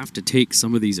 You have to take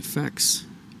some of these effects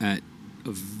at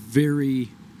a very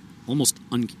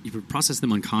you process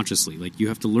them unconsciously. Like, you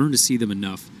have to learn to see them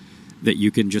enough that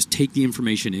you can just take the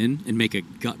information in and make a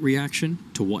gut reaction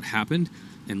to what happened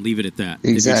and leave it at that.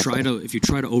 Exactly. If you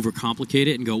try to overcomplicate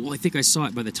it and go, well, I think I saw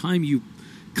it, by the time you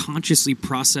consciously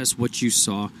process what you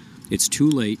saw, it's too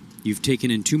late. You've taken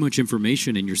in too much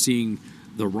information and you're seeing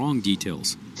the wrong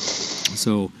details.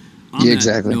 So on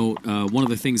that note, one of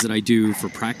the things that I do for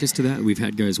practice to that, we've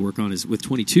had guys work on, is with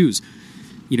 22s,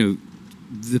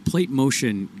 the plate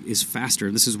motion is faster,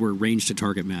 and this is where range to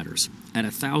target matters. At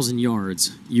 1,000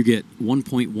 yards, you get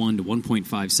 1.1 to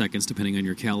 1.5 seconds, depending on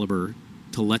your caliber,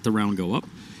 to let the round go up.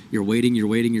 You're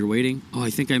waiting. Oh, I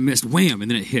think I missed. Wham! And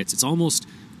then it hits. It's almost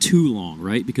too long,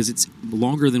 right? Because it's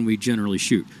longer than we generally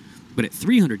shoot. But at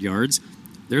 300 yards,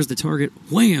 there's the target.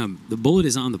 Wham! The bullet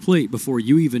is on the plate before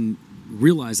you even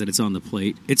realize that it's on the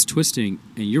plate. It's twisting,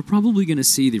 and you're probably going to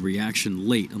see the reaction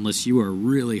late unless you are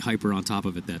really hyper on top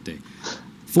of it that day.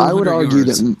 I would argue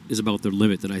that is about the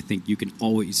limit that I think you can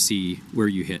always see where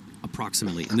you hit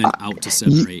approximately, and then out to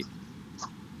 7 or 8.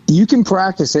 You can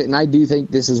practice it, and I do think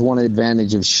this is one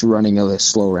advantage of running a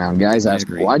slow round. Guys ask,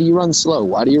 why do you run slow?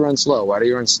 Why do you run slow? Why do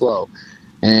you run slow?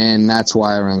 And that's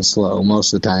why I run slow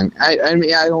most of the time. I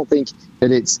mean, I don't think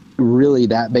that it's really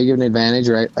that big of an advantage,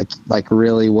 right? Like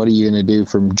really, what are you going to do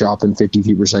from dropping 50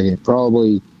 feet per second?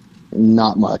 Probably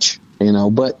not much,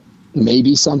 but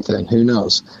maybe something. Who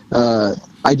knows?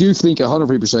 I do think 100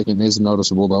 feet per second is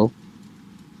noticeable, though.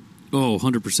 Oh,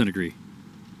 100% agree.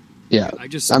 Yeah.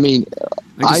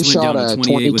 I shot a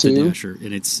 22 with a dasher,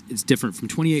 and it's different from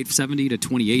 2870 to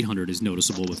 2800 is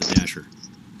noticeable with a dasher.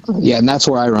 Yeah, and that's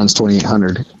where I run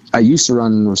 2800. I used to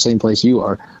run the same place you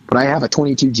are, but I have a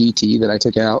 22 GT that I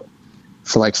took out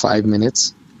for like 5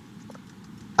 minutes.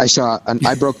 I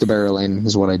broke the barrel in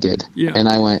is what I did. Yeah. And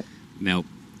I went, nope.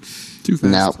 Too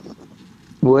fast. No.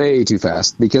 Way too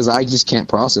fast, because I just can't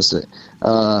process it.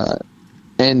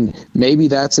 And maybe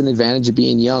that's an advantage of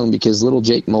being young, because little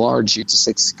Jake Millard shoots a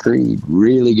 6 Creed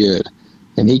really good,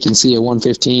 and he can see a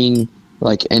 115,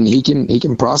 and he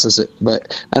can process it.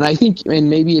 And I think, and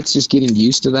maybe it's just getting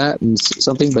used to that and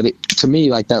something. But to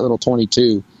me, like that little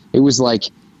 22, it was like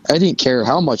I didn't care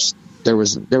how much there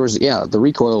was. Yeah, the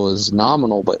recoil was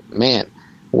nominal, but man,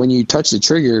 when you touch the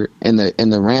trigger and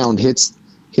the round hits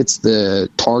the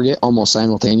target almost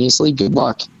simultaneously, good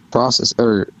luck process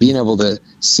or being able to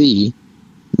see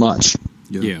much.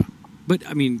 Yeah. But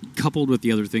I mean, coupled with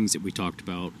the other things that we talked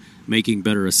about, making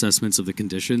better assessments of the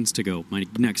conditions to go, my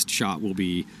next shot will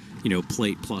be,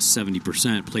 plate plus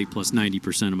 70%, plate plus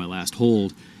 90% of my last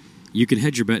hold. You can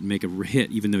hedge your bet and make a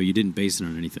hit even though you didn't base it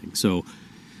on anything. So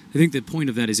I think the point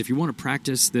of that is, if you want to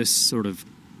practice this sort of,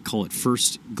 call it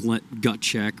first gut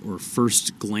check or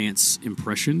first glance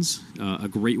impressions, a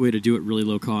great way to do it really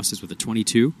low cost is with a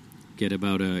 22. Get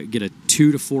a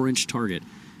 2 to 4 inch target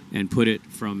and put it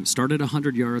start at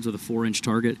 100 yards with a 4-inch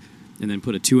target, and then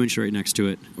put a 2-inch right next to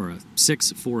it, or a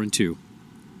 6, 4, and 2.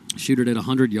 Shoot it at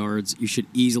 100 yards. You should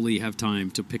easily have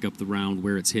time to pick up the round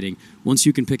where it's hitting. Once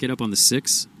you can pick it up on the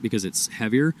 6, because it's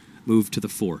heavier, move to the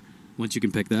 4. Once you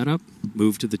can pick that up,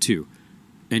 move to the 2.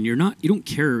 And you don't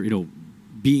care,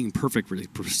 being perfectly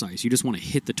precise. You just want to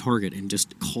hit the target and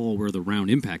just call where the round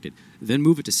impacted. Then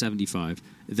move it to 75.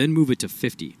 Then move it to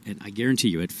 50. And I guarantee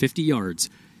you, at 50 yards,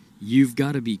 you've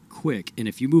got to be quick. And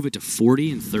if you move it to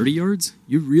 40 and 30 yards,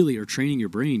 you really are training your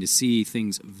brain to see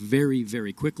things very,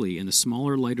 very quickly. And the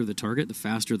smaller, lighter the target, the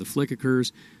faster the flick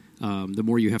occurs, the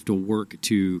more you have to work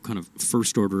to kind of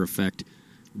first-order affect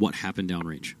what happened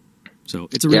downrange. So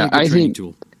it's a really good training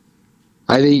tool.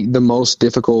 I think the most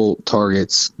difficult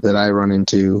targets that I run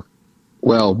into,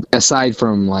 well, aside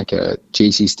from like a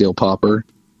JC Steel popper,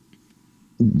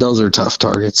 those are tough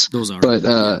targets. Those are. But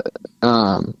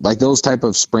like those type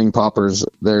of spring poppers,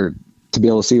 they're to be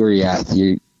able to see where you're at,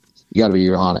 you got to be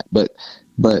on it. But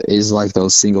is like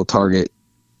those single target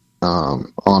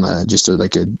on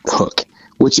like a hook,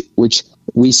 which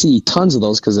we see tons of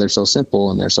those because they're so simple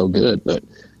and they're so good. But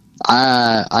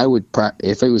I would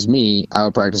if it was me, I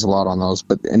would practice a lot on those.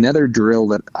 But another drill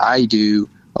that I do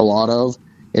a lot of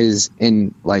is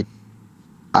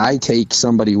I take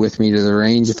somebody with me to the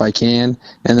range if I can,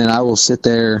 and then I will sit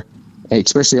there,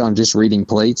 especially on just reading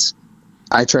plates.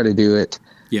 I try to do it.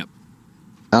 Yep.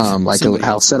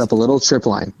 I'll set up a little trip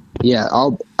line. Yeah,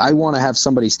 I want to have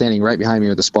somebody standing right behind me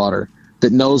with a spotter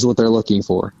that knows what they're looking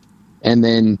for, and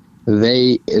then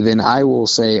I will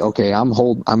say, okay, I'm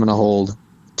going to hold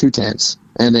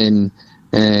 2/10,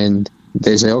 and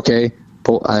they say okay,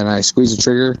 pull, and I squeeze the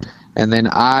trigger, and then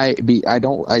I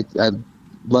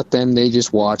let them, they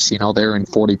just watch, they're in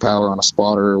 40 power on a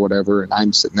spotter or whatever, and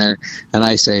I'm sitting there, and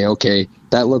I say, okay,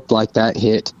 that looked like that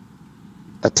hit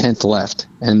a 1/10 left,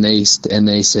 and they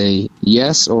say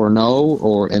yes or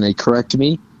no, and they correct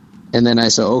me, and then I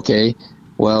say, okay,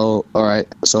 well, all right,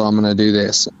 so I'm gonna do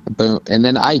this, boom, and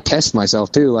then I test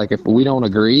myself too. Like if we don't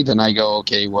agree, then I go,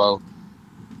 okay, well,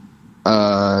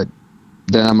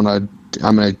 then I'm gonna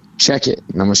check it,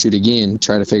 and I'm gonna shoot again,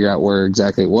 try to figure out where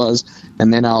exactly it was,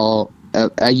 and then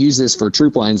I use this for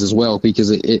troop lines as well, because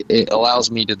it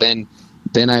allows me to then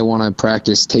I want to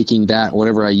practice taking that,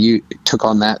 whatever I took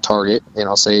on that target, and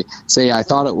I'll say I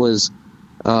thought it was,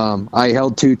 I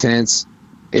held 2/10,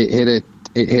 it hit a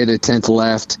 1/10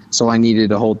 left, so I needed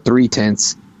to hold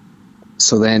 3/10.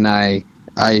 So then I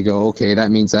go, okay,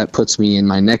 that means that puts me in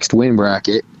my next win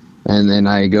bracket, and then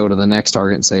I go to the next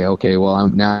target and say, okay, well,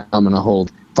 I'm going to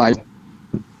hold 5.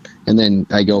 And then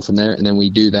I go from there, and then we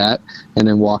do that, and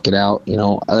then walk it out.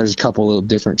 There's a couple of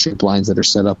different troop lines that are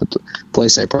set up at the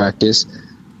place I practice.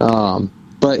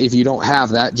 But if you don't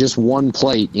have that, just one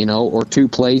plate, or 2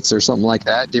 plates or something like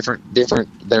that, different,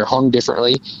 they're hung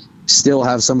differently. Still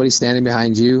have somebody standing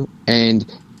behind you, and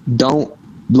don't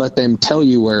let them tell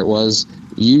you where it was.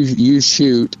 You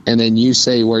shoot, and then you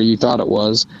say where you thought it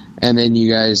was, and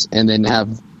then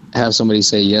have somebody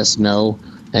say yes, no,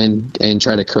 and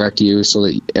try to correct you, so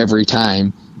that every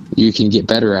time you can get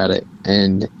better at it.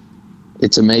 And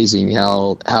it's amazing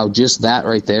how just that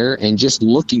right there, and just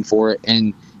looking for it,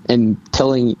 and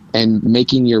telling and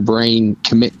making your brain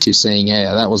commit to saying,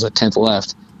 yeah, that was a 1/10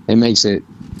 left. It makes it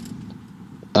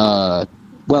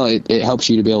it helps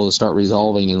you to be able to start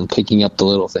resolving and picking up the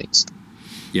little things.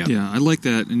 Yeah, I like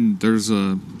that. And there's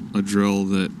a drill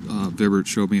that Vibert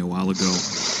showed me a while ago,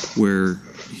 where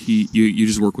you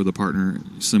just work with a partner,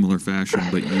 similar fashion,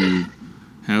 but you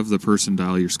have the person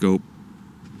dial your scope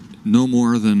no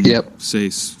more than say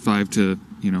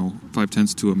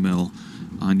 5/10 to a mil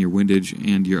on your windage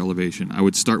and your elevation. I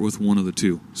would start with one of the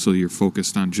two, so you're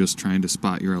focused on just trying to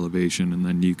spot your elevation, and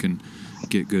then you can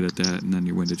get good at that, and then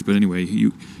your windage. But anyway,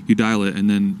 you dial it, and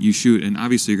then you shoot, and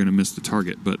obviously you're going to miss the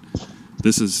target, but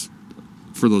this is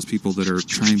for those people that are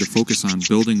trying to focus on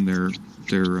building their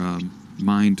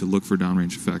mind to look for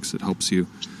downrange effects. It helps you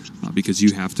because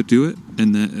you have to do it,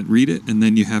 and then read it, and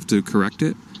then you have to correct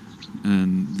it,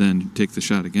 and then take the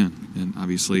shot again. And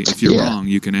obviously, if you're wrong,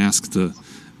 you can ask the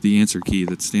answer key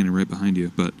that's standing right behind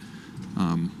you. But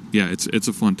it's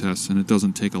a fun test, and it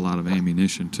doesn't take a lot of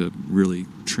ammunition to really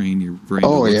train your brain to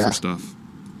look for stuff.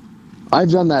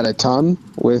 I've done that a ton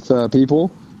with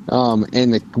people,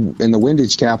 and the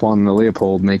windage cap on the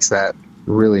Leopold makes that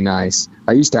really nice.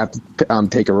 I used to have to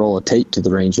take a roll of tape to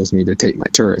the range with me to tape my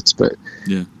turrets, but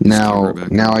now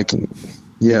I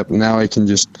can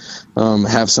just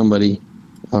have somebody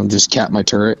just cap my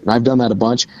turret. And I've done that a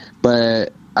bunch,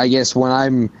 but I guess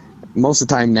most of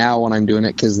the time now when I'm doing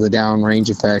it, because the downrange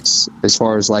effects, as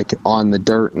far as like on the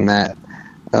dirt and that,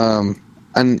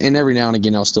 and every now and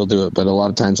again I'll still do it, but a lot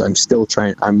of times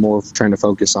I'm more trying to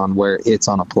focus on where it hits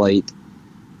on a plate.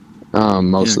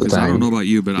 Most of the time. I don't know about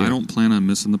you, but I don't plan on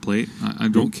missing the plate. I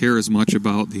don't care as much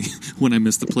about when I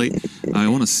miss the plate. I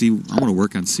want to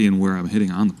work on seeing where I'm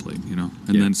hitting on the plate, and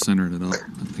then centering it up,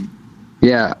 I think.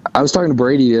 Yeah, I was talking to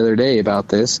Brady the other day about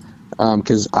this,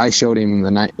 because I showed him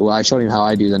how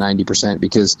I do the 90%,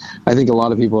 because I think a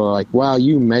lot of people are like, wow,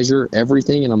 you measure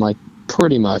everything, and I'm like,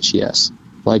 pretty much, yes.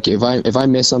 Like if I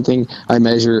miss something, I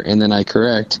measure and then I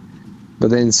correct. But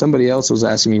then somebody else was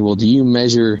asking me, well, do you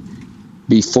measure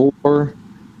before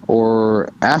or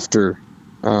after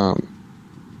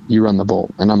you run the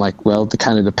bolt? And I'm like, well, it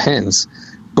kind of depends.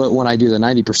 But when I do the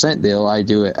 90% deal, I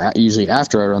do it usually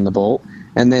after I run the bolt,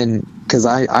 and then because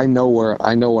I know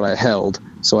what I held,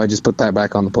 so I just put that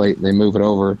back on the plate and then move it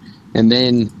over. And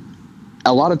then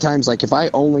a lot of times, like if I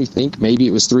only think maybe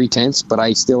it was 3/10, but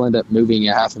I still end up moving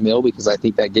a 1/2 mil because I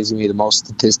think that gives me the most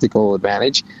statistical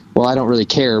advantage, well, I don't really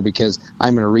care, because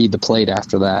I'm going to read the plate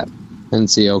after that and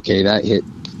see, okay, that hit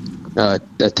a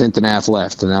 1/10.5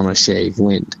 left, and I'm going to shave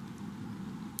wind.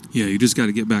 Yeah, you just got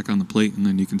to get back on the plate, and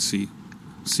then you can see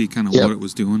kind of what it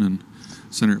was doing and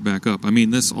center it back up. I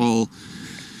mean,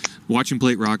 watching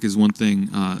plate rock is one thing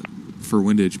for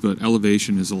windage, but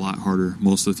elevation is a lot harder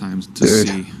most of the time to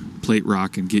see plate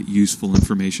rock and get useful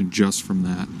information just from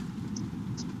that.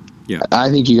 Yeah, I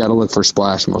think you got to look for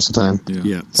splash most of the time.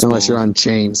 Yeah. Unless you're on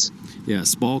chains. Yeah,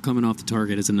 spall coming off the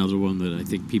target is another one that I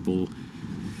think people,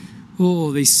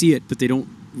 they see it, but they don't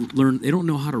They don't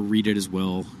know how to read it as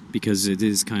well because it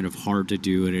is kind of hard to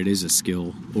do, and it is a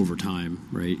skill over time,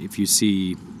 right? If you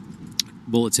see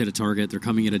bullets hit a target, they're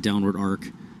coming at a downward arc.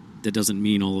 That doesn't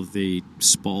mean all of the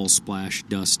spall, splash,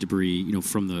 dust, debris,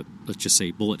 from the, let's just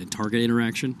say, bullet and target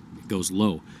interaction, it goes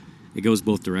low. It goes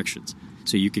both directions.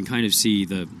 So you can kind of see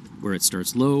where it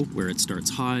starts low, where it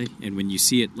starts high, and when you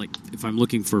see it, like if I'm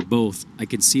looking for both, I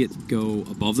can see it go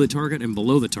above the target and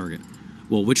below the target.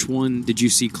 Well, which one did you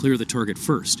see clear the target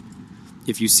first?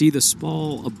 If you see the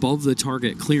spall above the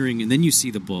target clearing, and then you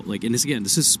see the bullet, and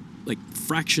this is like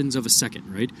fractions of a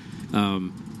second, right?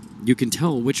 You can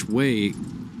tell which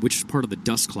part of the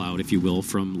dust cloud, if you will,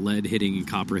 from lead hitting and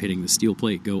copper hitting the steel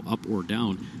plate go up or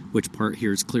down, which part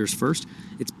here clears first.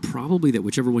 It's probably that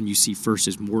whichever one you see first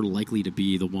is more likely to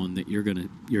be the one that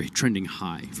you're trending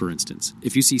high, for instance.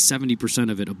 If you see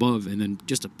 70% of it above and then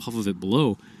just a puff of it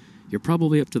below, you're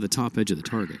probably up to the top edge of the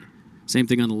target. Same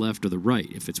thing on the left or the right.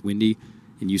 If it's windy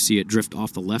and you see it drift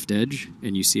off the left edge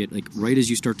and you see it right as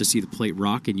you start to see the plate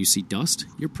rock and you see dust,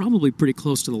 you're probably pretty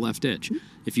close to the left edge.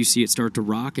 If you see it start to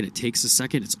rock and it takes a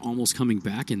second, it's almost coming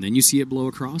back, and then you see it blow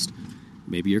across,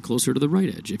 maybe you're closer to the right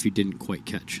edge if you didn't quite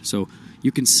catch. So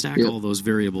you can stack all those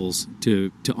variables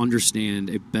to understand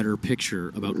a better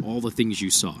picture about all the things you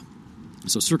saw.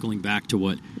 So circling back to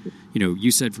what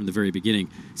you said from the very beginning,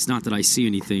 it's not that I see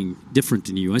anything different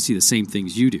than you. I see the same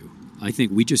things you do. I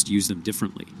think we just use them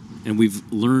differently. And we've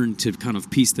learned to kind of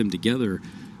piece them together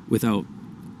without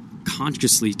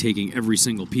consciously taking every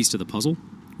single piece to the puzzle.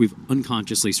 We've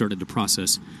unconsciously started to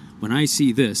process, when I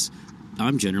see this,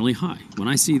 I'm generally high. When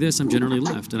I see this, I'm generally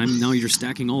left. And now you're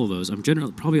stacking all of those. I'm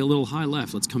generally probably a little high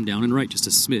left. Let's come down and right just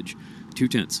a smidge,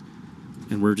 0.2.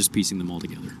 And we're just piecing them all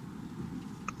together.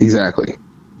 Exactly.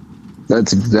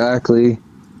 That's exactly,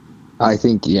 I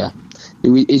think,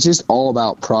 it's just all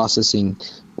about processing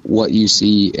what you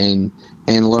see and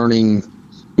learning,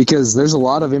 because there's a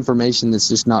lot of information that's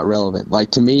just not relevant.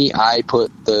 Like, to me, I put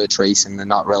the trace in the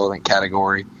not relevant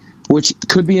category, which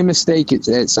could be a mistake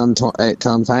at some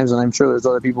times, and I'm sure there's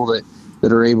other people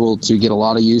that are able to get a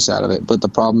lot of use out of it. But the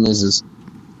problem is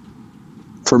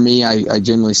for me, I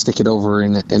generally stick it over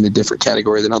in a different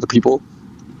category than other people.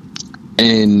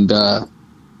 And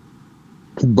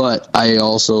but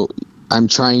I'm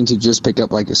trying to just pick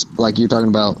up like you're talking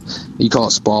about. You call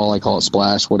it spall, I call it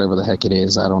splash, whatever the heck it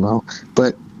is. I don't know.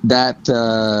 But that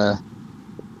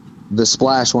the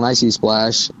splash, when I see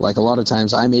splash, like a lot of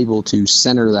times I'm able to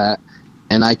center that,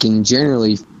 and I can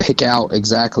generally pick out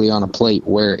exactly on a plate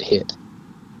where it hit.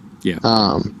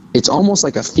 Yeah. It's almost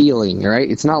like a feeling, right?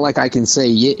 It's not like I can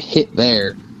say it hit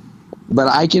there, but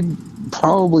I could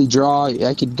probably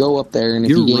I could go up there, and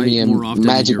if you gave me a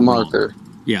magic marker. Wrong.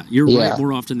 Yeah, you're right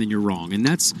more often than you're wrong. And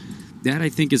that I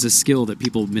think is a skill that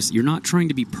people miss. You're not trying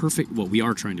to be perfect. Well, we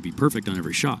are trying to be perfect on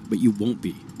every shot, but you won't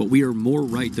be. But we are more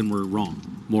right than we're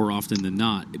wrong, more often than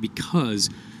not,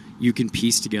 because you can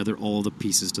piece together all the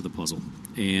pieces to the puzzle.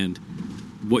 And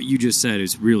what you just said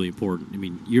is really important. I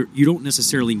mean, you don't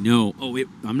necessarily know,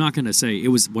 I'm not going to say it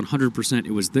was 100%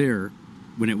 it was there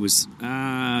when it was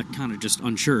kind of just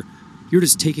unsure. You're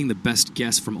just taking the best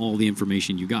guess from all the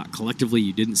information you got. Collectively,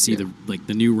 you didn't see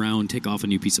the new round take off a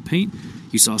new piece of paint.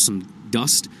 You saw some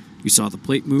dust. You saw the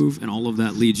plate move, and all of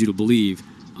that leads you to believe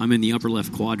I'm in the upper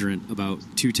left quadrant, about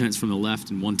 0.2 from the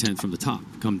left and 1/10 from the top.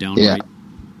 Come down right,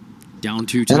 down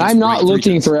 0.2. And I'm not right,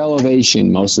 looking for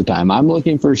elevation most of the time. I'm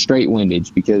looking for straight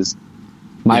windage, because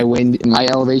my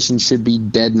elevation should be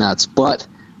dead nuts. But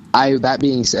that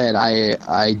being said,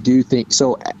 I do think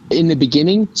so. In the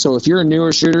beginning, so if you're a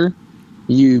newer shooter,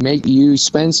 you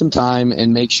spend some time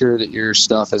and make sure that your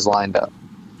stuff is lined up.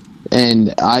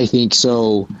 And I think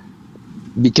so,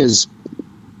 because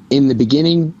in the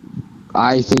beginning,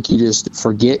 I think you just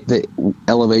forget that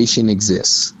elevation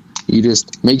exists. You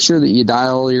just make sure that you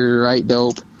dial your right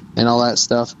dope and all that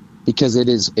stuff, because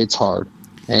it's hard.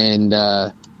 And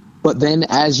but then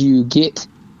as you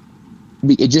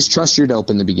just trust your dope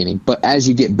in the beginning. But as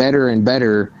you get better and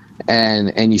better,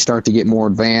 and you start to get more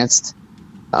advanced,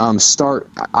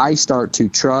 I start to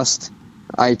trust.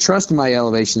 I trust my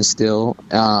elevation still,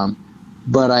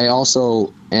 but I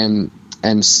also am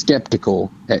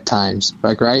skeptical at times.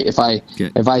 Like, right,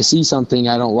 if I see something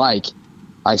I don't like,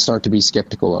 I start to be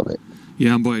skeptical of it.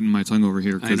 Yeah, I'm biting my tongue over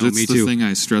here, because it's the thing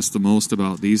I stress the most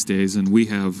about these days, and we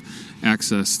have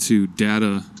access to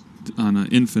data on an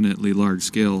infinitely large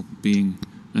scale, being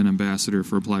an ambassador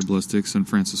for Applied Ballistics, and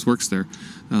Francis works there.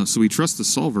 So we trust the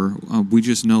solver. We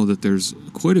just know that there's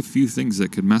quite a few things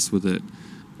that could mess with it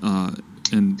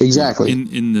and exactly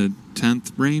in the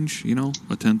 10th range,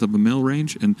 a tenth of a mil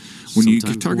range. And when your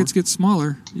targets get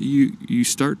smaller, you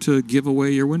start to give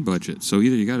away your wind budget. So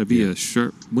either you got to be a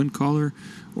sharp wind caller,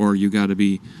 or you got to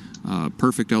be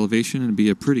perfect elevation and be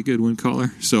a pretty good wind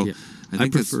caller. So I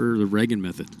prefer the Reagan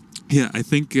method. Yeah, I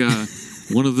think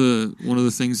one of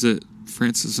the things that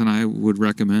Francis and I would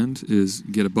recommend is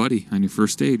get a buddy on your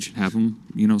first stage. Have them,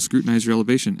 scrutinize your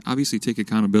elevation. Obviously, take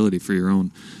accountability for your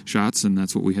own shots, and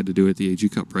that's what we had to do at the AG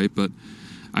Cup, right? But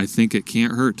I think it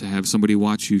can't hurt to have somebody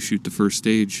watch you shoot the first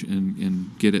stage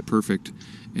and get it perfect.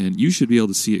 And you should be able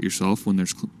to see it yourself when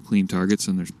there's clean targets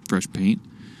and there's fresh paint.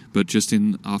 But just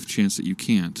in the off chance that you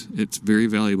can't, it's very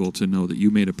valuable to know that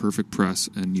you made a perfect press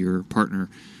and your partner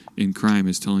in crime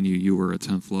is telling you were a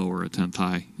 10th low or a 10th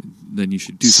high. Then you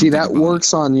should do something. See, that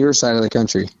works on your side of the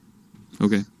country.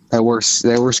 Okay. That works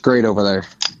great over there.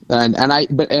 And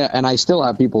I still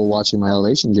have people watching my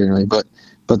elevation generally, but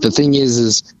the thing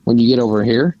is when you get over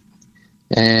here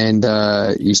and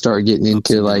you start getting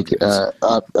into like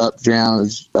up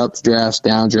drafts,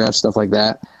 down drafts, stuff like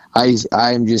that, I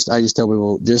just tell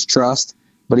people just trust.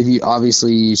 But if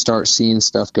you start seeing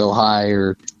stuff go high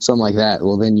or something like that,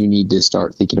 well, then you need to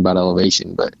start thinking about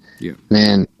elevation. But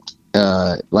man,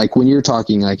 like when you're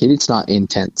talking, like it's not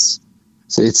intense.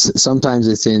 So sometimes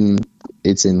it's in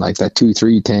like that 2,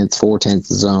 3/10, 4/10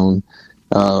 zone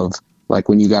of like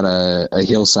when you got a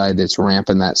hillside that's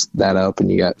ramping that up and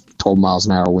you got 12 miles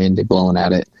an hour wind blowing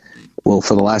at it. Well,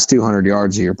 for the last 200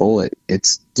 yards of your bullet,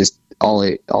 it's just all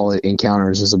it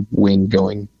encounters is a wind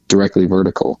going directly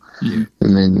vertical. Yeah.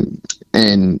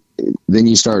 And then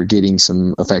you start getting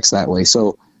some effects that way.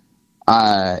 So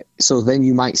then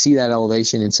you might see that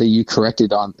elevation and say you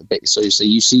corrected on so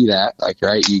you see that, like,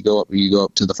 right, you go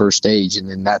up to the first stage, and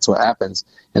then that's what happens,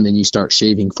 and then you start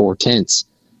shaving 4/10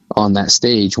 on that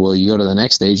stage. Well, you go to the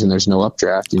next stage and there's no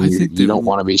updraft, and you don't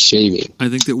want to be shaving. I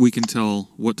think that we can tell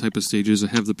what type of stages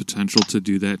have the potential to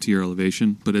do that to your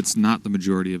elevation, but it's not the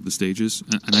majority of the stages.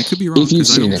 And I could be wrong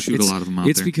because I don't shoot a lot of them out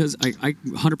there. It's because I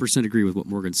 100% agree with what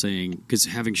Morgan's saying, because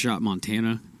having shot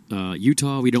Montana,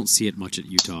 Utah, we don't see it much at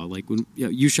Utah. Like when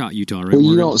you shot Utah, right? Well,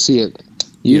 you don't see it.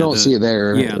 You don't see it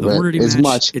there. Yeah, the Hornady as match,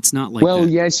 much. It's not like well, that.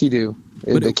 Yes, you do.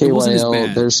 But the it wasn't as KYL,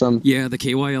 bad. there's some. Yeah, the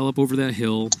KYL up over that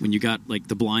hill. When you got like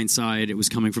the blind side, it was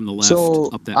coming from the left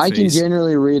up that I face. can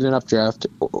generally read an updraft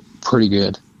pretty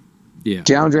good. Yeah.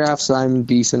 Downdrafts I'm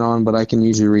decent on, but I can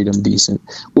usually read them decent.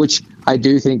 Which I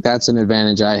do think that's an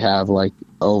advantage I have, like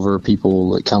over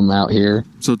people that come out here.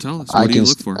 So tell us, what do you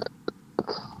look for?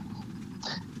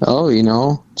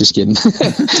 Oh, just kidding.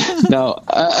 No,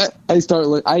 I start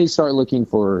looking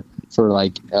for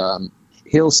like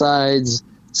hillsides,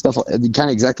 stuff kind of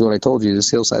exactly what I told you. There's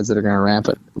hillsides that are going to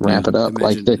ramp it up,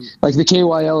 like the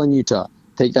KYL in Utah.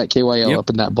 Take that KYL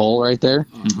up in that bowl right there.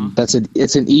 Mm-hmm.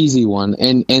 It's an easy one,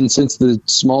 and since the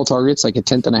small targets like a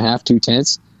 1/10 and a half,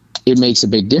 2/10, it makes a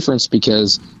big difference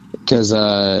because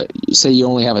say you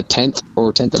only have a 1/10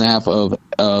 or 1/10 and a half of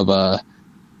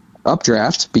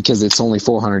updraft because it's only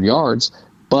 400 yards,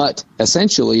 but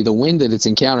essentially the wind that it's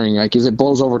encountering, like, as it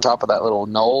blows over top of that little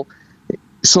knoll.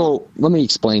 So let me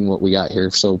explain what we got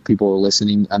here so people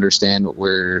listening understand what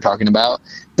we're talking about.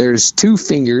 There's two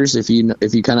fingers, if you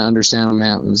kind of understand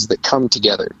mountains, that come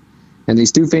together. And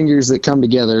these two fingers that come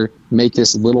together make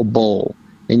this little bowl.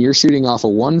 And you're shooting off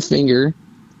of one finger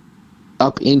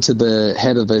up into the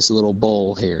head of this little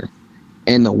bowl here.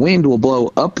 And the wind will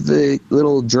blow up the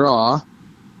little draw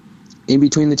in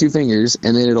between the two fingers,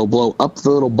 and then it'll blow up the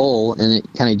little bowl, and it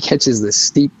kind of catches this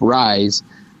steep rise,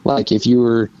 like if you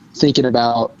were thinking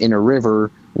about in a river,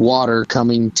 water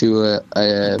coming to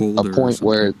a point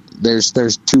where there's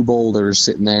two boulders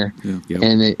sitting there,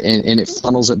 and it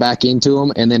funnels it back into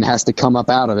them, and then has to come up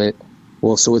out of it.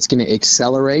 Well, so it's going to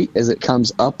accelerate as it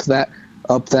comes up that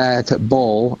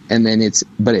bowl, and then it's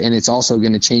also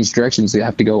going to change directions. You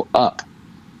have to go up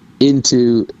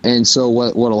into, and so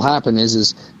what'll happen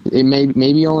is it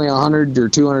maybe only 100 or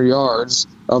 200 yards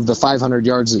of the 500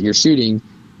 yards that you're shooting.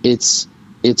 It's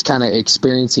kind of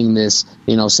experiencing this,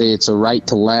 say it's a right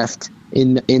to left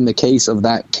in the case of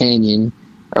that canyon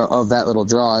of that little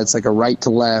draw. It's like a right to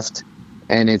left,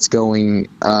 and it's going,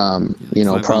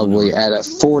 probably at a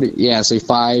 40, say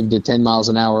 5 to 10 miles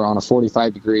an hour on a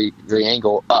 45 degree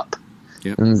angle up.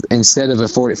 Yep. Instead of a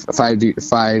 5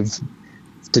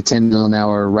 to 10 mile an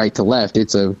hour right to left,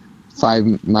 it's a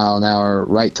 5 mile an hour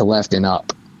right to left and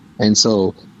up. And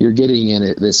so you're getting in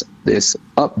it this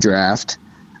updraft,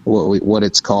 what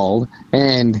it's called,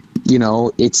 and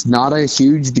it's not a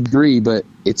huge degree, but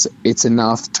it's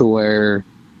enough to where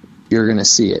you're going to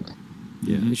see it.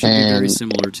 Yeah, it should be very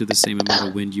similar to the same amount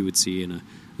of wind you would see in a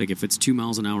Like if it's 2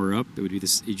 miles an hour up, it would be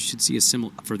this. You should see a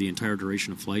similar for the entire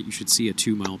duration of flight. You should see a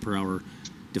 2 mile per hour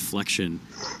deflection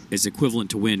is equivalent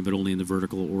to wind, but only in the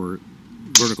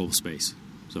vertical space.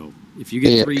 So if you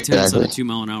get 3/10 on a 2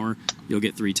 mile an hour, you'll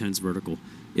get 3/10 vertical.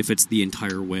 If it's the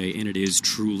entire way and it is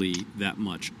truly that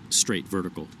much straight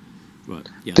vertical. But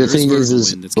yeah, the thing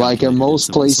is like in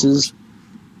most places,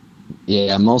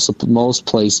 most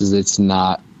places it's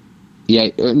not. Yeah,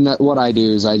 what I do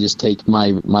is I just take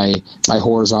my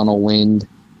horizontal wind,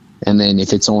 and then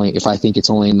if I think it's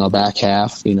only in the back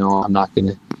half,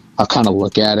 I'll kind of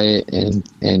look at it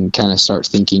and kind of start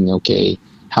thinking, okay,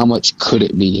 how much could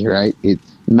it be, right?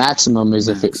 Maximum is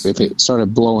if it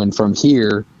started blowing from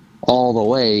here all the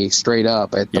way straight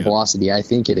up at the velocity I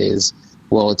think it is.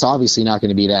 Well, it's obviously not going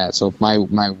to be that. So if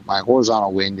my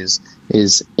horizontal wind is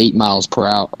 8 miles per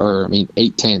hour,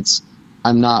 8/10,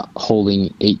 I'm not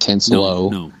holding 8/10 low.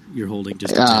 No, you're holding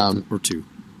just a tenth or two,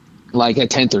 like a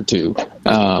tenth or two.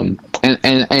 And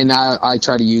I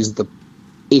try to use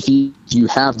if you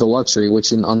have the luxury,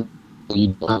 which you don't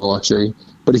have the luxury,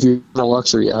 but if you have the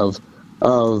luxury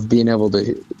of being able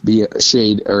to be a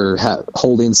shade or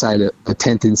hold inside a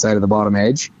tenth inside of the bottom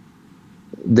edge,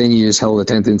 then you just hold a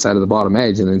tenth inside of the bottom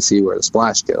edge and then see where the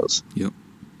splash goes. Yep.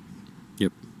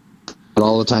 But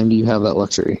all the time do you have that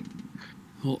luxury?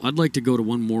 Well, I'd like to go to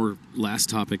one more last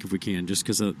topic if we can, just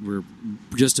because we're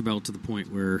just about to the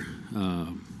point where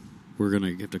we're going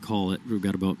to have to call it. We've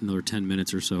got about another 10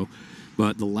 minutes or so.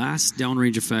 But the last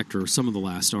downrange effect, or some of the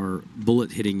last, are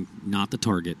bullet hitting not the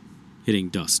target, hitting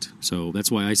dust. So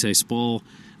that's why I say spall.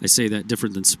 I say that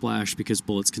different than splash because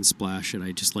bullets can splash, and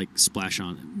I just like splash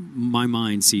on. My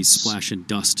mind sees splash and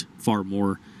dust far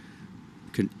more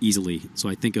easily. So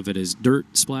I think of it as dirt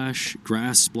splash,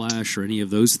 grass splash, or any of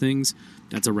those things.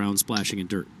 That's around splashing in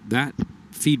dirt. That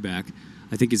feedback,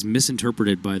 I think, is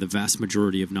misinterpreted by the vast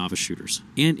majority of novice shooters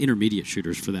and intermediate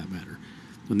shooters, for that matter.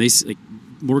 When they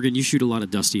Morgan, you shoot a lot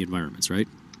of dusty environments, right?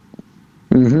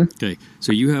 Mm-hmm. Okay,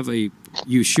 so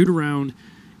you shoot around,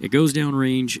 it goes down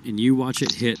range, and you watch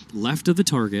it hit left of the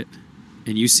target,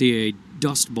 and you see a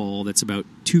dust ball that's about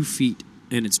 2 feet,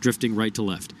 and it's drifting right to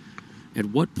left. At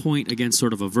what point, against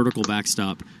sort of a vertical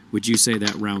backstop, would you say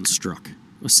that round struck?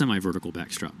 A semi-vertical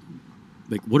backstop.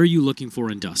 Like, what are you looking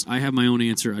for in dust? I have my own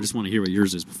answer. I just want to hear what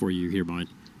yours is before you hear mine.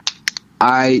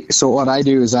 So what I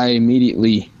do is I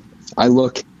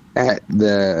look at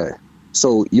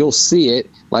so you'll see it.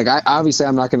 Like I'm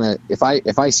not going to,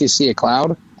 if I see a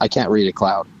cloud, I can't read a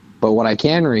cloud. But what I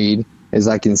can read is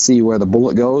I can see where the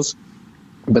bullet goes,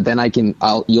 but then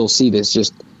you'll see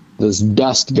this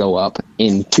dust go up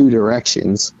in two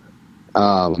directions.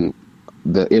 It'll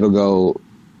go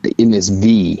in this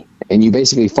V, and you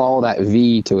basically follow that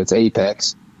V to its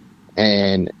apex,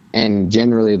 and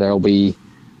generally there'll be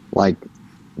like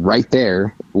right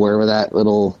there, wherever that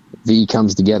little V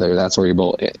comes together, that's where your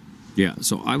bullet hit. Yeah,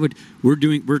 so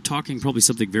we're talking probably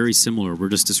something very similar. We're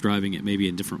just describing it maybe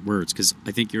in different words, because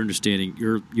I think your understanding,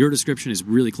 your description is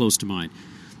really close to mine.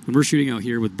 When we're shooting out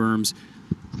here with berms,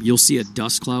 you'll see a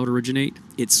dust cloud originate.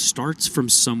 It starts from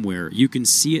somewhere. You can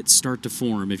see it start to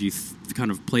form if you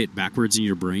kind of play it backwards in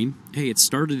your brain. Hey, it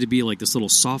started to be like this little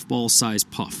softball-sized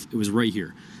puff. It was right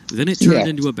here. Then it turned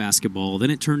into a basketball.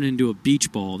 Then it turned into a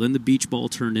beach ball. Then the beach ball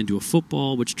turned into a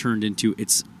football, which turned into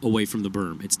it's away from the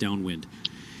berm. It's downwind.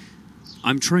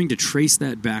 I'm trying to trace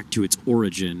that back to its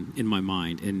origin in my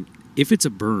mind. And if it's a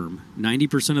berm,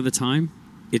 90% of the time,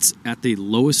 it's at the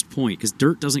lowest point, because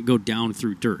dirt doesn't go down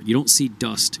through dirt. You don't see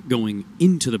dust going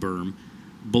into the berm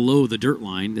below the dirt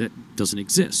line. That doesn't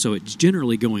exist. So it's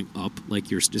generally going up, like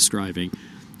you're describing,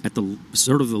 at the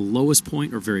sort of the lowest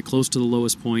point or very close to the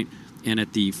lowest point, and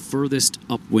at the furthest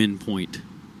upwind point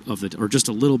or just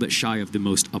a little bit shy of the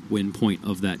most upwind point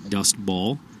of that dust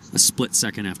ball, a split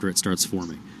second after it starts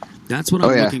forming. That's what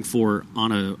I'm looking for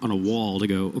on a wall to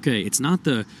go, okay, it's not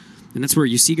the... And that's where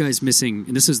you see guys missing,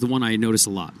 and this is the one I notice a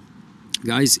lot.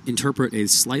 Guys interpret a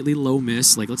slightly low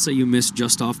miss, like let's say you miss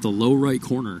just off the low right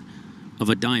corner of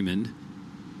a diamond,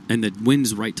 and the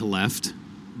wind's right to left,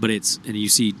 and you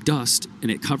see dust, and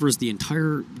it covers the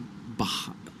entire,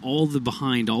 all the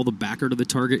backer to the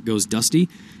target goes dusty,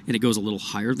 and it goes a little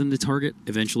higher than the target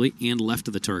eventually, and left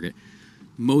of the target.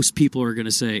 Most people are going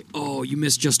to say, oh, you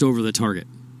missed just over the target.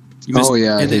 You missed,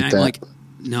 I hate that. Like,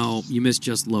 no, you missed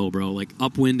just low, bro. Like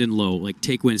upwind and low, like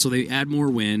take wind. So they add more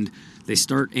wind. They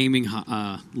start aiming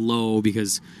low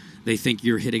because they think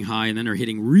you're hitting high, and then they're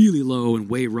hitting really low and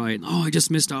way right. And, I just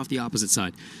missed off the opposite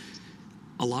side.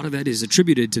 A lot of that is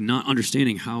attributed to not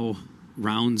understanding how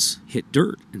rounds hit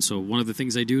dirt. And so one of the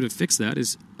things I do to fix that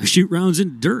is I shoot rounds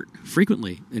in dirt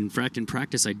frequently. In fact, in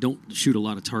practice, I don't shoot a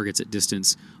lot of targets at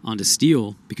distance onto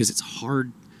steel because it's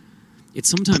hard. It's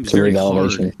sometimes very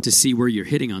hard to see where you're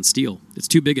hitting on steel. It's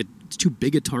too big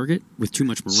a target with too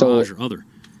much mirage or other.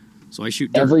 So I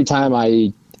shoot dirt. Every time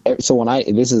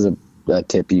this is a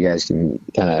tip you guys can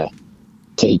kind of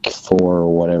take for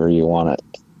whatever you want it.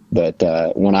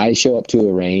 But when I show up to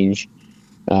a range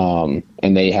and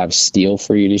they have steel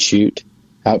for you to shoot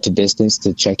out to distance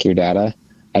to check your data,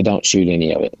 I don't shoot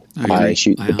any of it. I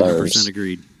shoot the burrs. 100%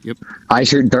 agreed. Yep. I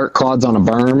shoot dirt clods on a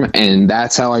berm, and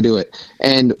that's how I do it.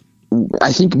 And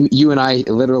I think you and I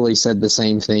literally said the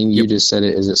same thing. You just said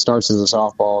it starts as a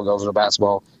softball, goes to a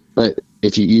basketball. But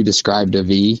if you described a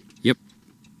V,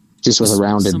 just with a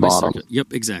rounded bottom.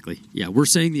 Yep, exactly. Yeah, we're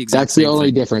saying the exact same thing. That's the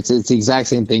only difference. It's the exact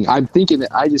same thing. I'm thinking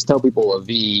that I just tell people a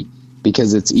V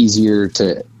because it's easier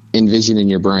to envision in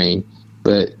your brain.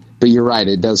 But you're right.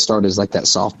 It does start as like that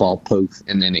softball poof,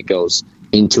 and then it goes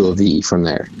into a V from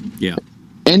there. Yeah.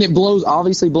 And it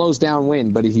obviously blows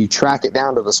downwind, but if you track it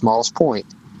down to the smallest point,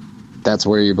 that's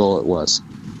where your bullet was.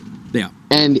 Yeah.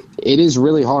 And it is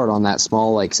really hard on that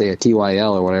small, like, say, a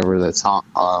TYL or whatever that's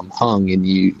hung, and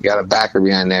you got a backer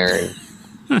behind there.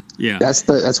 Yeah.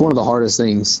 That's one of the hardest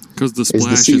things. Because the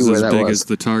splash is as big as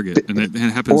the target, and it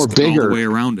happens all the way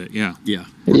around it. Yeah. Yeah.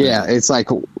 Yeah, it's like,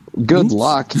 good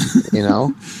luck, you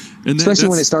know? Especially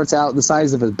when it starts out the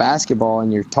size of a basketball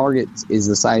and your target is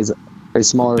the size is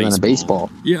smaller than a baseball.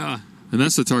 Yeah. And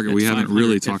that's the target we haven't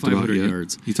really talked about yet.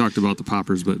 Yards. You talked about the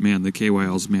poppers, but man, the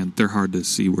KYLs, man, they're hard to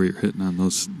see where you're hitting on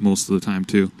those most of the time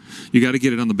too. You got to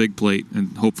get it on the big plate,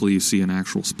 and hopefully you see an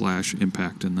actual splash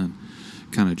impact, and then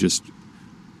kind of just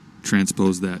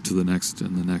transpose that to the next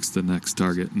and the next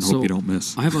target, and hope you don't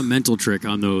miss. I have a mental trick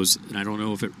on those, and I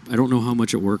don't know how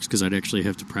much it works because I'd actually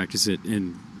have to practice it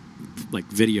and like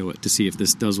video it to see if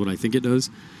this does what I think it does.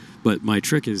 But my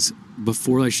trick is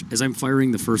as I'm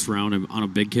firing the first round, I'm on a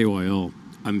big KYL,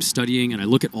 I'm studying and I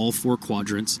look at all four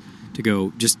quadrants to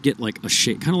go just get like a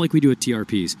shape, kind of like we do at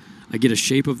TRPs. I get a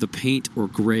shape of the paint or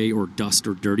gray or dust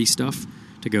or dirty stuff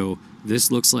to go, this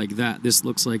looks like that, this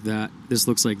looks like that, this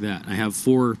looks like that. I have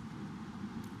four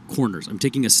corners. I'm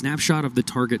taking a snapshot of the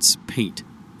target's paint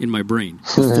in my brain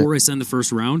before I send the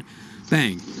first round.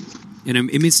 Bang. And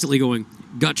I'm instantly going,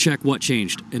 gut check what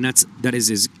changed. And that is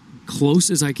as close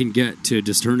as I can get to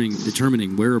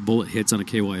determining where a bullet hits on a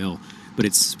KYL, but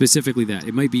it's specifically that.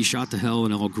 It might be shot to hell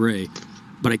and all gray,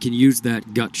 but I can use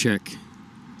that gut check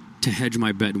to hedge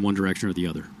my bet in one direction or the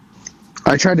other.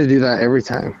 I try to do that every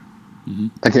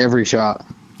time, like every shot.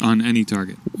 On any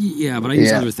target. Yeah, but I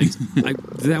use other things.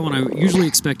 That one I'm usually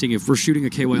expecting if we're shooting a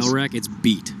KYL rack, it's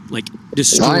beat, like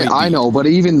destroyed. I know, but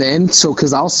even then,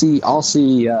 because I'll see.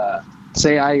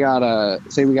 Say we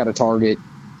got a target.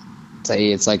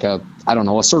 Say it's like a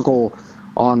circle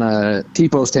on a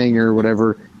T-post hanger or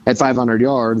whatever at 500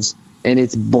 yards, and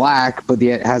it's black, but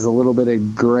it has a little bit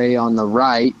of gray on the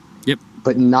right. Yep.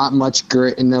 But not much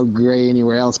gray, no gray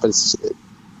anywhere else. But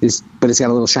it's got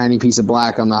a little shiny piece of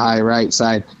black on the high right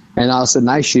side, and all of a sudden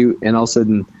I shoot, and all of a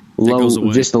sudden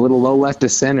just a little low left to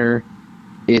center,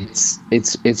 it's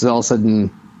all of a sudden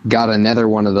got another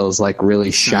one of those like really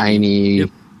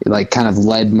shiny. Like kind of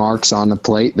lead marks on the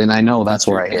plate, then I know that's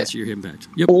where I hit. That's your impact.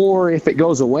 Yep. Or if it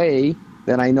goes away,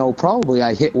 then I know probably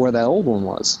I hit where that old one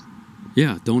was.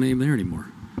 Yeah, don't aim there anymore.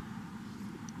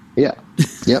 Yeah.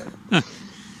 Yep.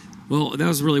 Well, that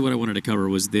was really what I wanted to cover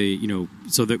was let's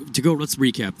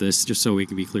recap this just so we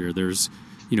can be clear. There's,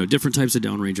 different types of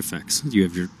downrange effects. You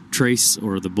have your trace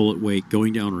or the bullet weight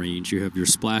going downrange. You have your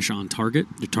splash on target,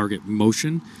 your target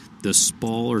motion, the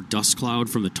spall or dust cloud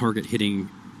from the target hitting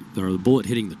or the bullet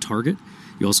hitting the target.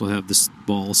 You also have this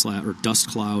ball or dust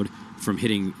cloud from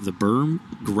hitting the berm,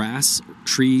 grass,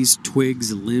 trees,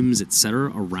 twigs, limbs,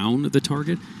 etc. around the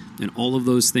target, and all of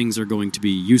those things are going to be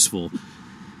useful.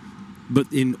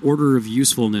 But in order of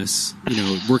usefulness,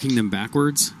 working them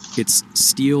backwards, it's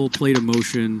steel plate of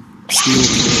motion, steel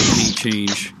plate paint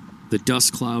change, the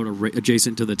dust cloud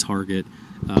adjacent to the target,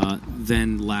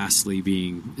 then lastly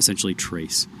being essentially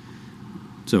trace.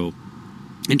 So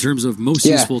in terms of most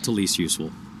useful to least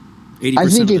useful,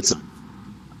 80% of the time.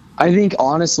 I think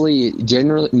honestly,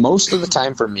 generally, most of the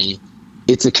time for me,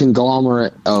 it's a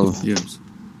conglomerate of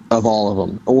all of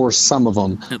them, or some of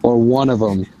them, or one of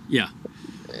them. Yeah.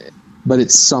 But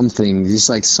it's something, just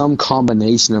like some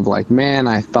combination of like, man,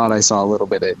 I thought I saw a little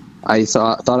bit of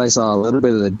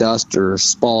the dust or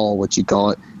spall, what you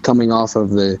call it, coming off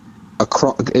of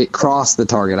across the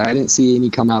target. I didn't see any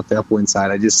come out the upwind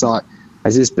side. I just saw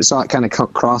it kind of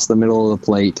cross the middle of the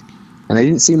plate, and I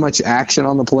didn't see much action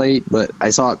on the plate, but I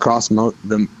saw it cross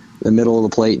the middle of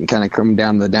the plate and kind of come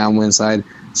down the downwind side.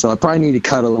 So I probably need to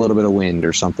cut a little bit of wind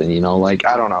or something, like,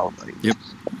 I don't know. Yep.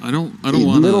 I don't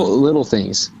want little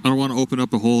things. I don't want to open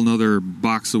up a whole nother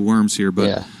box of worms here,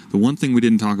 but the one thing we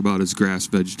didn't talk about is grass,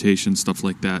 vegetation, stuff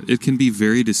like that. It can be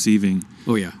very deceiving.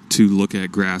 Oh yeah. To look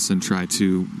at grass and try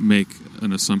to make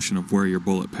an assumption of where your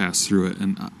bullet passed through it.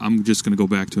 And I'm just going to go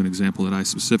back to an example that I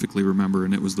specifically remember,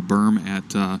 and it was the berm at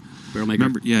Barrelmaker.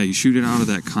 Remember? Yeah, you shoot it out of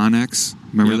that Connex.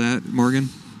 Remember that, Morgan?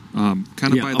 Kind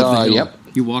of by the hill. Yep.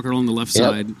 You walk along the left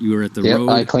side. You were at the road.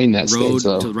 I cleaned that road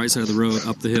stage, to the right side of the road,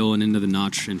 up the hill, and into the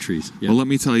notch and trees. Yep. Well, let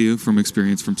me tell you from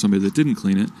experience from somebody that didn't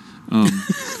clean it.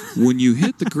 When you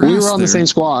hit the grass, we were on the same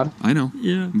squad. I know.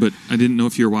 Yeah. But I didn't know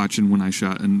if you were watching when I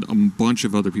shot, and a bunch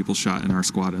of other people shot in our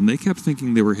squad, and they kept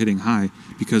thinking they were hitting high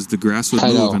because the grass would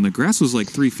move, and the grass was like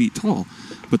 3 feet tall.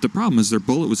 But the problem is their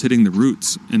bullet was hitting the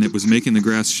roots, and it was making the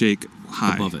grass shake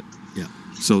high. Above it. Yeah.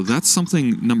 So that's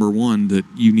something, number one, that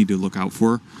you need to look out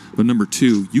for. But number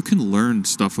two, you can learn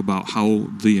stuff about how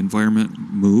the environment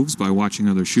moves by watching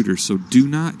other shooters. So do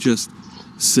not just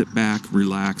sit back,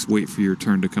 relax, wait for your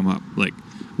turn to come up. Like,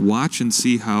 watch and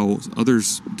see how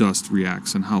others' dust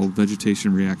reacts and how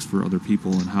vegetation reacts for other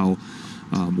people, and how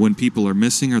when people are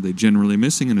missing, are they generally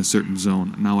missing in a certain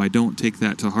zone? Now, I don't take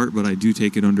that to heart, but I do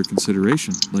take it under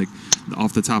consideration. Like,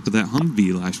 off the top of that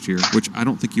Humvee last year, which I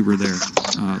don't think you were there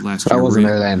last year. I wasn't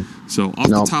there then. So off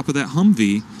the top of that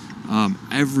Humvee,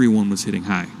 everyone was hitting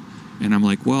high. And I'm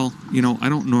like, well, I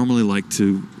don't normally like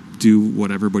to do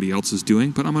what everybody else is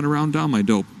doing, but I'm going to round down my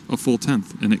dope a full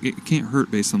tenth. And it can't hurt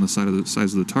based on the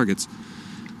size of the targets.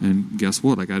 And guess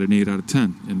what? I got an 8 out of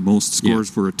 10. And most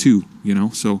scores were a 2,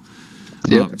 So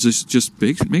just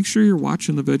make sure you're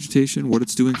watching the vegetation, what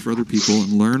it's doing for other people,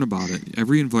 and learn about it.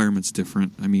 Every environment's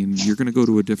different. I mean, you're going to go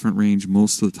to a different range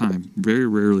most of the time. Very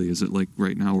rarely is it like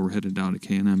right now we're headed down to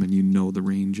K&M and you know the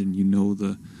range and you know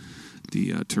the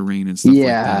terrain and stuff like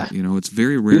that. It's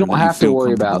very rare. You don't have to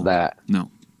worry about that.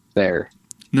 No.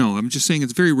 No, I'm just saying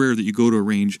it's very rare that you go to a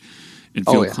range and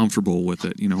feel comfortable with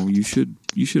it. You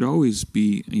should always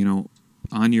be,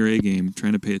 on your A game,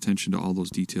 trying to pay attention to all those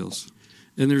details.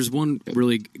 And there's one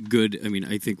really good,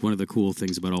 I think one of the cool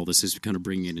things about all this is kind of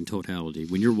bringing it in totality.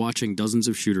 When you're watching dozens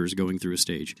of shooters going through a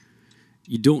stage,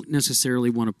 you don't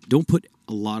necessarily don't put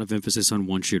a lot of emphasis on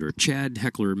one shooter. Chad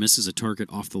Heckler misses a target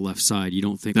off the left side. You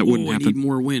don't think, I need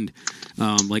more wind.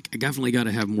 I definitely got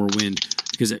to have more wind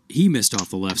because he missed off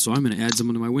the left, so I'm going to add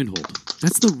someone to my wind hold.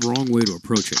 That's the wrong way to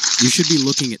approach it. You should be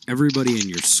looking at everybody in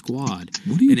your squad.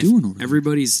 What are you doing over there?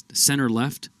 Everybody's center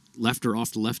left or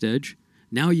off the left edge.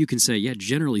 Now you can say,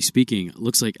 generally speaking, it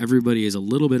looks like everybody is a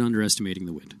little bit underestimating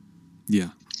the wind.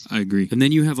 Yeah, I agree. And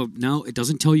then you have now it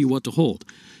doesn't tell you what to hold.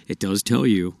 It does tell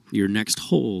you your next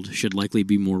hold should likely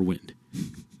be more wind.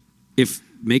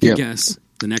 Make a guess,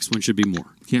 the next one should be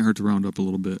more. Can't hurt to round up a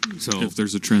little bit if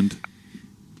there's a trend.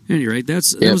 At any rate,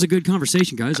 that was a good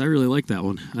conversation, guys. I really liked that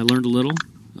one. I learned a little.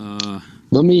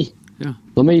 Let me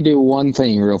do one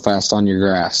thing real fast on your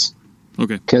grass.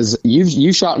 Okay. Because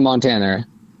you shot in Montana, right?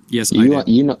 Yes, I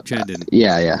did. Chad didn't.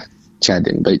 Yeah. Chad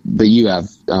didn't, but you have,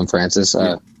 Francis.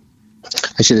 I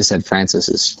should have said Francis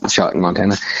is shot in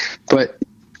Montana, but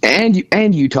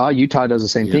and Utah. Utah does the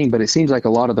same thing, but it seems like a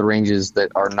lot of the ranges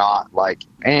that are not like,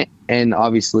 and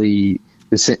obviously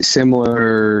the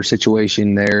similar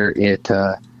situation there at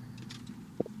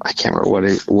I can't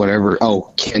remember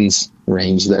Ken's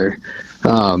range there,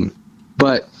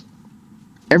 but.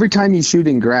 Every time you shoot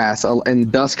in grass and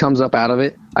dust comes up out of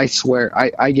it, I swear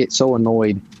I get so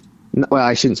annoyed. Well,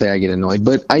 I shouldn't say I get annoyed,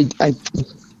 but I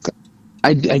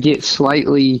get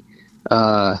slightly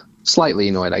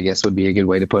annoyed, I guess would be a good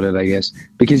way to put it, I guess.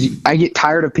 Because I get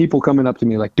tired of people coming up to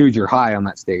me like, dude, you're high on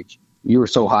that stage. You were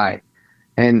so high.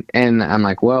 And I'm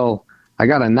like, well, I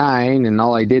got a 9 and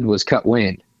all I did was cut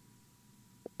wind.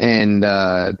 And,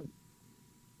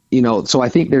 so I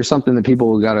think there's something that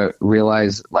people got to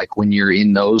realize, like when you're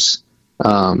in those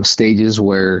stages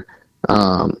where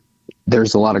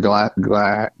there's a lot of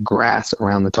grass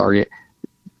around the target,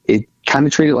 it kind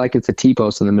of treat it like it's a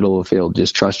T-post in the middle of the field.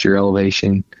 Just trust your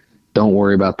elevation. Don't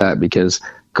worry about that because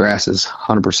grass is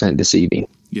 100% deceiving.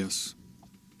 Yes.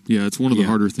 Yeah, it's one of the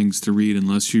harder things to read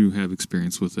unless you have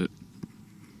experience with it.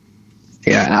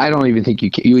 Yeah, and I don't even think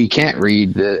you can't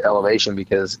read the elevation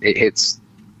because it hits.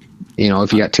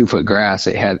 If you got 2 foot grass,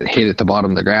 it had hit at the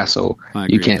bottom of the grass, so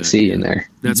you can't see in there.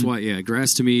 That's why,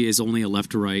 grass to me is only a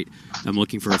left to right. I'm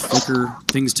looking for a flicker,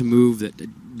 things to move that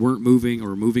weren't moving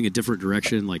or moving a different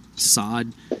direction, like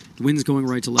sod. The wind's going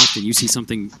right to left, and you see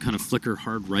something kind of flicker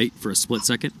hard right for a split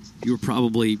second. You were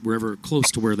probably wherever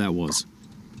close to where that was.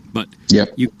 But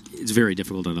Yep. it's very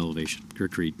difficult on elevation.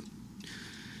 Agreed.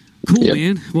 Cool,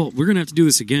 man. Well, we're going to have to do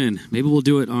this again. Maybe we'll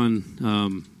do it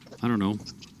on, I don't know,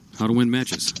 how to win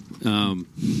matches.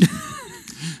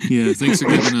 Yeah, thanks for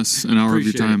giving us an hour of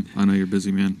your time. I know you're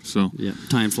busy, man. So yeah,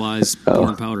 time flies,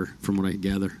 pouring powder, from what I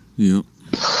gather. Yep.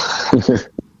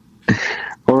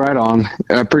 Well, right on.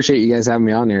 I appreciate you guys having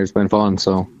me on here. It's been fun.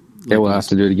 So yeah, we'll have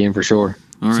to do it again for sure.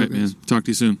 All right, man. Talk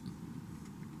to you soon.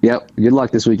 Yep. Good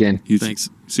luck this weekend. Thanks.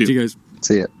 See you guys.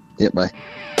 See ya. Yep. Bye.